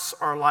people's hearts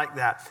are like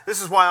that. This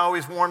is why I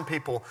always warn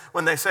people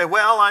when they say,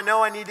 well, I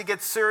know I need to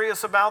get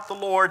serious about the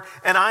Lord,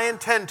 and I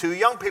intend to.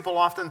 Young people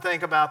often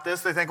think about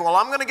this. They think, well,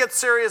 I'm going to get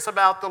serious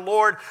about the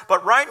Lord,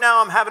 but right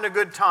now I'm having a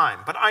good time.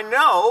 But I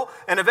know,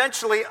 and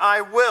eventually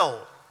I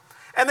will.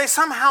 And they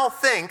somehow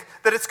think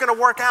that it's going to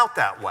work out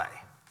that way.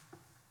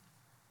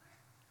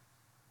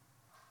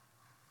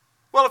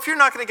 Well, if you're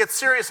not going to get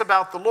serious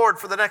about the Lord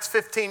for the next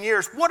 15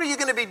 years, what are you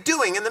going to be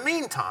doing in the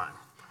meantime?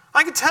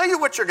 I can tell you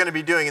what you're going to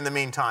be doing in the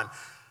meantime.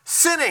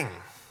 Sinning.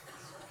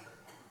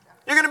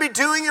 You're going to be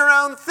doing your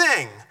own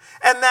thing.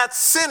 And that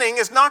sinning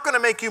is not going to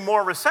make you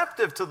more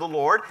receptive to the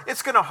Lord.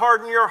 It's going to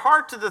harden your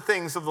heart to the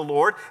things of the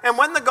Lord. And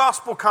when the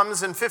gospel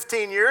comes in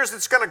 15 years,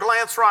 it's going to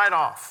glance right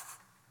off.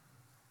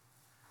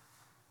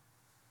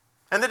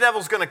 And the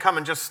devil's going to come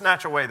and just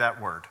snatch away that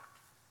word.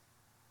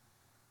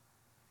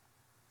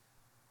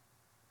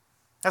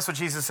 That's what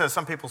Jesus says.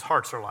 Some people's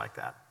hearts are like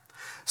that.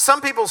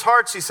 Some people's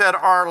hearts, he said,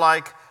 are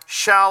like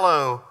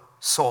shallow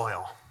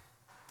soil.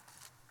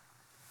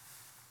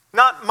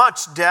 Not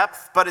much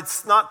depth, but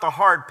it's not the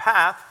hard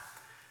path.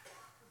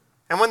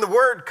 And when the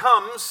word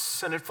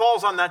comes and it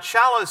falls on that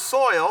shallow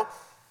soil,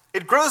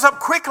 it grows up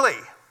quickly.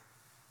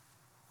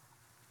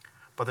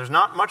 But there's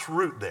not much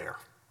root there.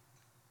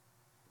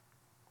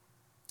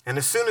 And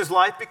as soon as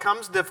life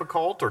becomes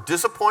difficult or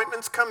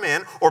disappointments come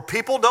in or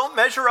people don't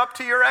measure up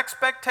to your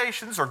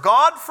expectations or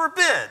God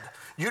forbid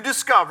you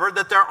discover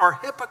that there are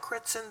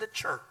hypocrites in the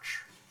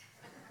church.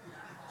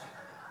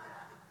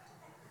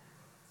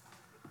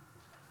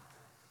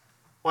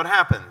 What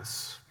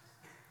happens?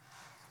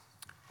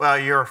 Well,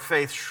 your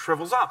faith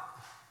shrivels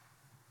up.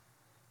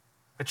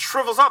 It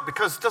shrivels up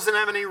because it doesn't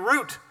have any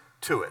root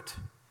to it.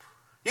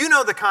 You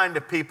know the kind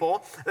of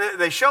people,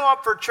 they show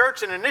up for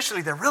church and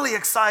initially they're really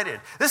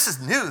excited. This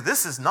is new,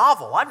 this is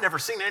novel. I've never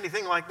seen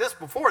anything like this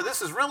before.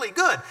 This is really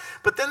good.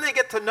 But then they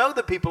get to know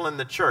the people in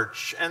the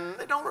church and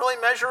they don't really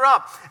measure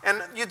up.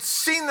 And you'd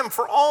seen them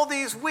for all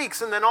these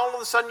weeks and then all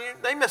of a sudden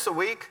they miss a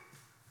week.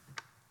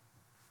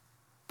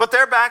 But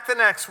they're back the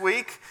next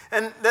week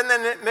and then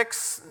it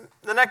mix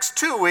the next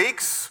 2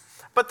 weeks.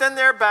 But then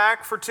they're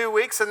back for 2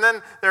 weeks and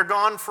then they're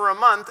gone for a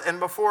month and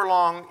before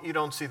long you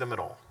don't see them at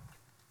all.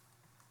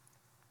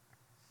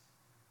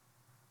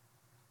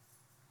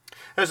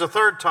 There's a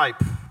third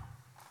type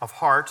of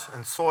heart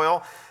and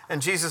soil, and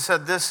Jesus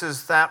said this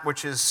is that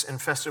which is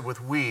infested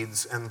with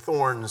weeds and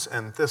thorns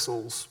and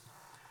thistles.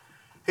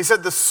 He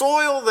said the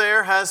soil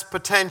there has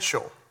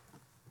potential,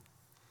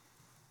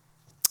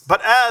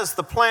 but as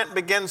the plant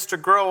begins to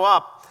grow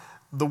up,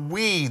 the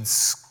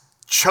weeds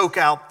choke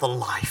out the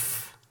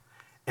life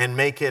and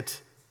make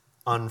it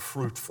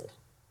unfruitful.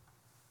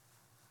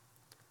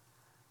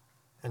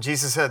 And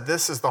Jesus said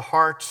this is the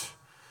heart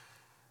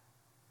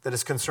that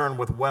is concerned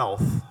with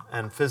wealth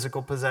and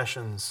physical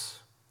possessions.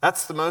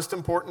 That's the most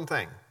important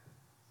thing.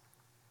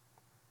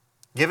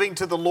 Giving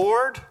to the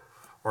Lord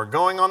or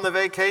going on the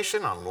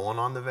vacation, I'm going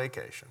on the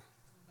vacation.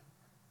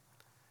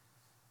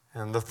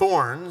 And the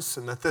thorns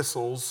and the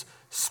thistles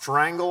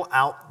strangle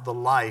out the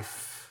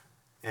life,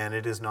 and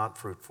it is not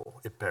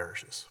fruitful. It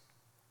perishes.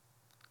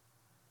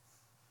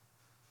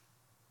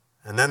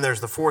 And then there's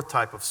the fourth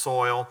type of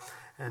soil,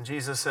 and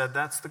Jesus said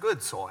that's the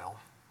good soil.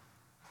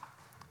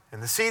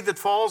 And the seed that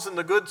falls in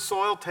the good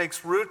soil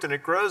takes root and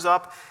it grows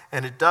up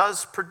and it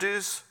does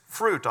produce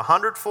fruit,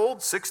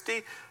 100-fold,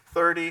 60,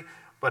 30,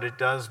 but it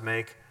does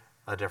make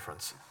a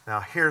difference. Now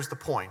here's the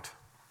point.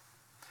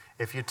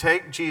 If you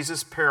take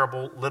Jesus'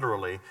 parable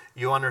literally,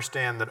 you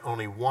understand that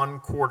only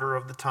 1/4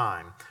 of the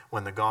time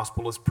when the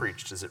gospel is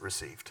preached is it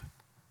received.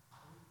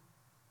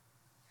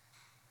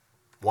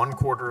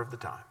 1/4 of the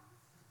time.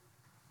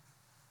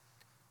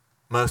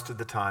 Most of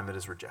the time it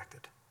is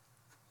rejected.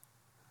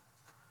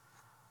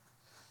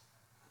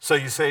 So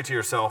you say to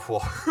yourself, well,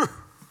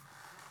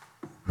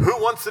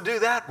 who wants to do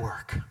that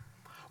work?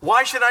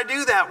 Why should I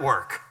do that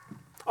work?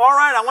 All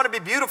right, I want to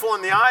be beautiful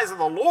in the eyes of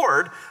the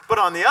Lord, but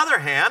on the other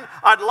hand,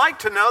 I'd like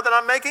to know that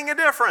I'm making a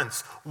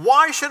difference.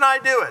 Why should I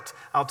do it?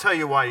 I'll tell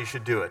you why you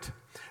should do it.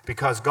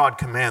 Because God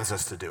commands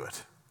us to do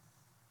it.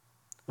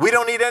 We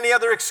don't need any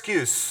other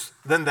excuse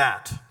than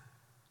that.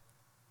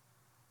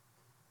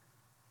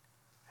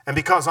 And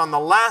because on the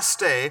last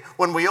day,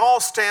 when we all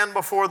stand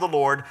before the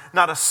Lord,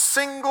 not a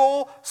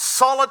single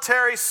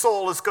solitary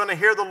soul is going to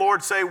hear the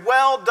Lord say,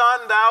 "Well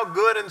done, thou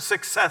good and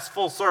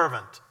successful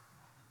servant."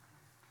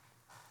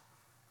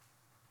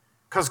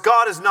 Because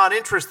God is not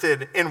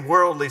interested in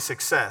worldly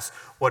success.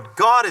 What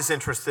God is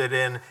interested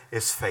in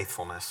is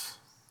faithfulness.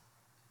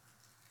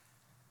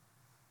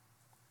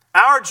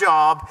 Our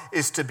job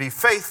is to be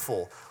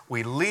faithful.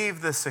 We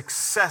leave the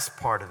success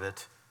part of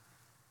it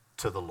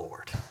to the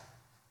Lord.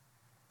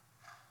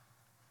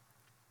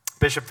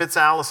 Bishop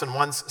Fitzallison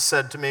once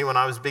said to me when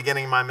I was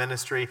beginning my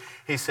ministry,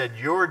 he said,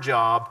 "Your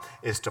job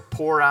is to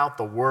pour out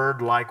the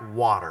word like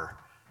water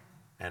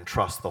and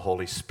trust the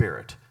Holy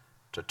Spirit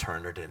to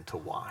turn it into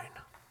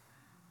wine."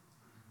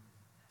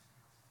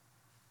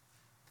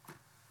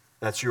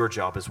 That's your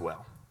job as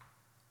well.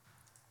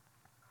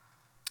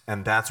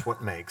 And that's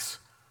what makes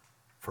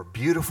for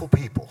beautiful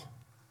people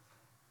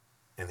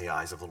in the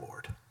eyes of the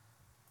Lord.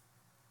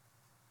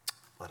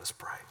 Let us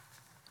pray.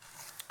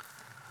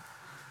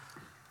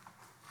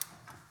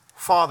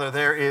 Father,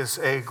 there is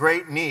a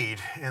great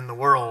need in the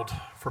world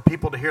for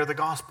people to hear the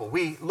gospel.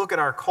 We look at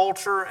our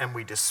culture and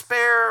we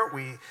despair.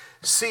 We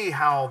see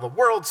how the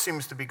world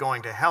seems to be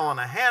going to hell in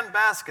a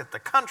handbasket. The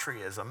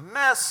country is a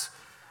mess.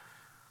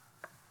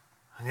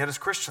 And yet as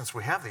Christians,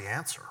 we have the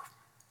answer.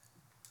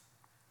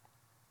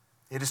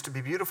 It is to be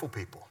beautiful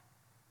people.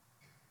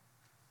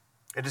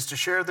 It is to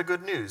share the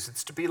good news.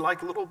 It's to be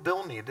like little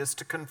Bilney. It is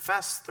to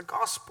confess the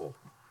gospel,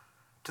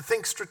 to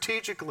think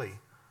strategically,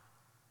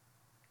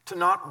 to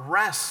not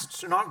rest,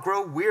 to not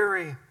grow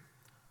weary,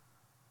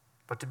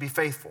 but to be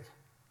faithful,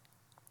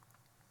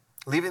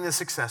 leaving the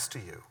success to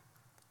you,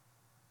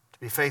 to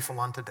be faithful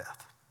unto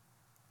death.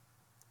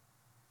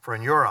 For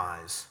in your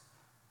eyes,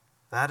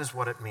 that is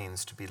what it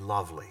means to be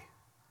lovely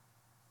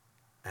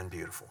and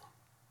beautiful.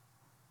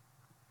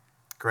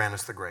 Grant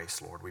us the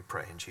grace, Lord, we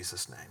pray in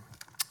Jesus' name.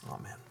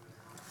 Amen.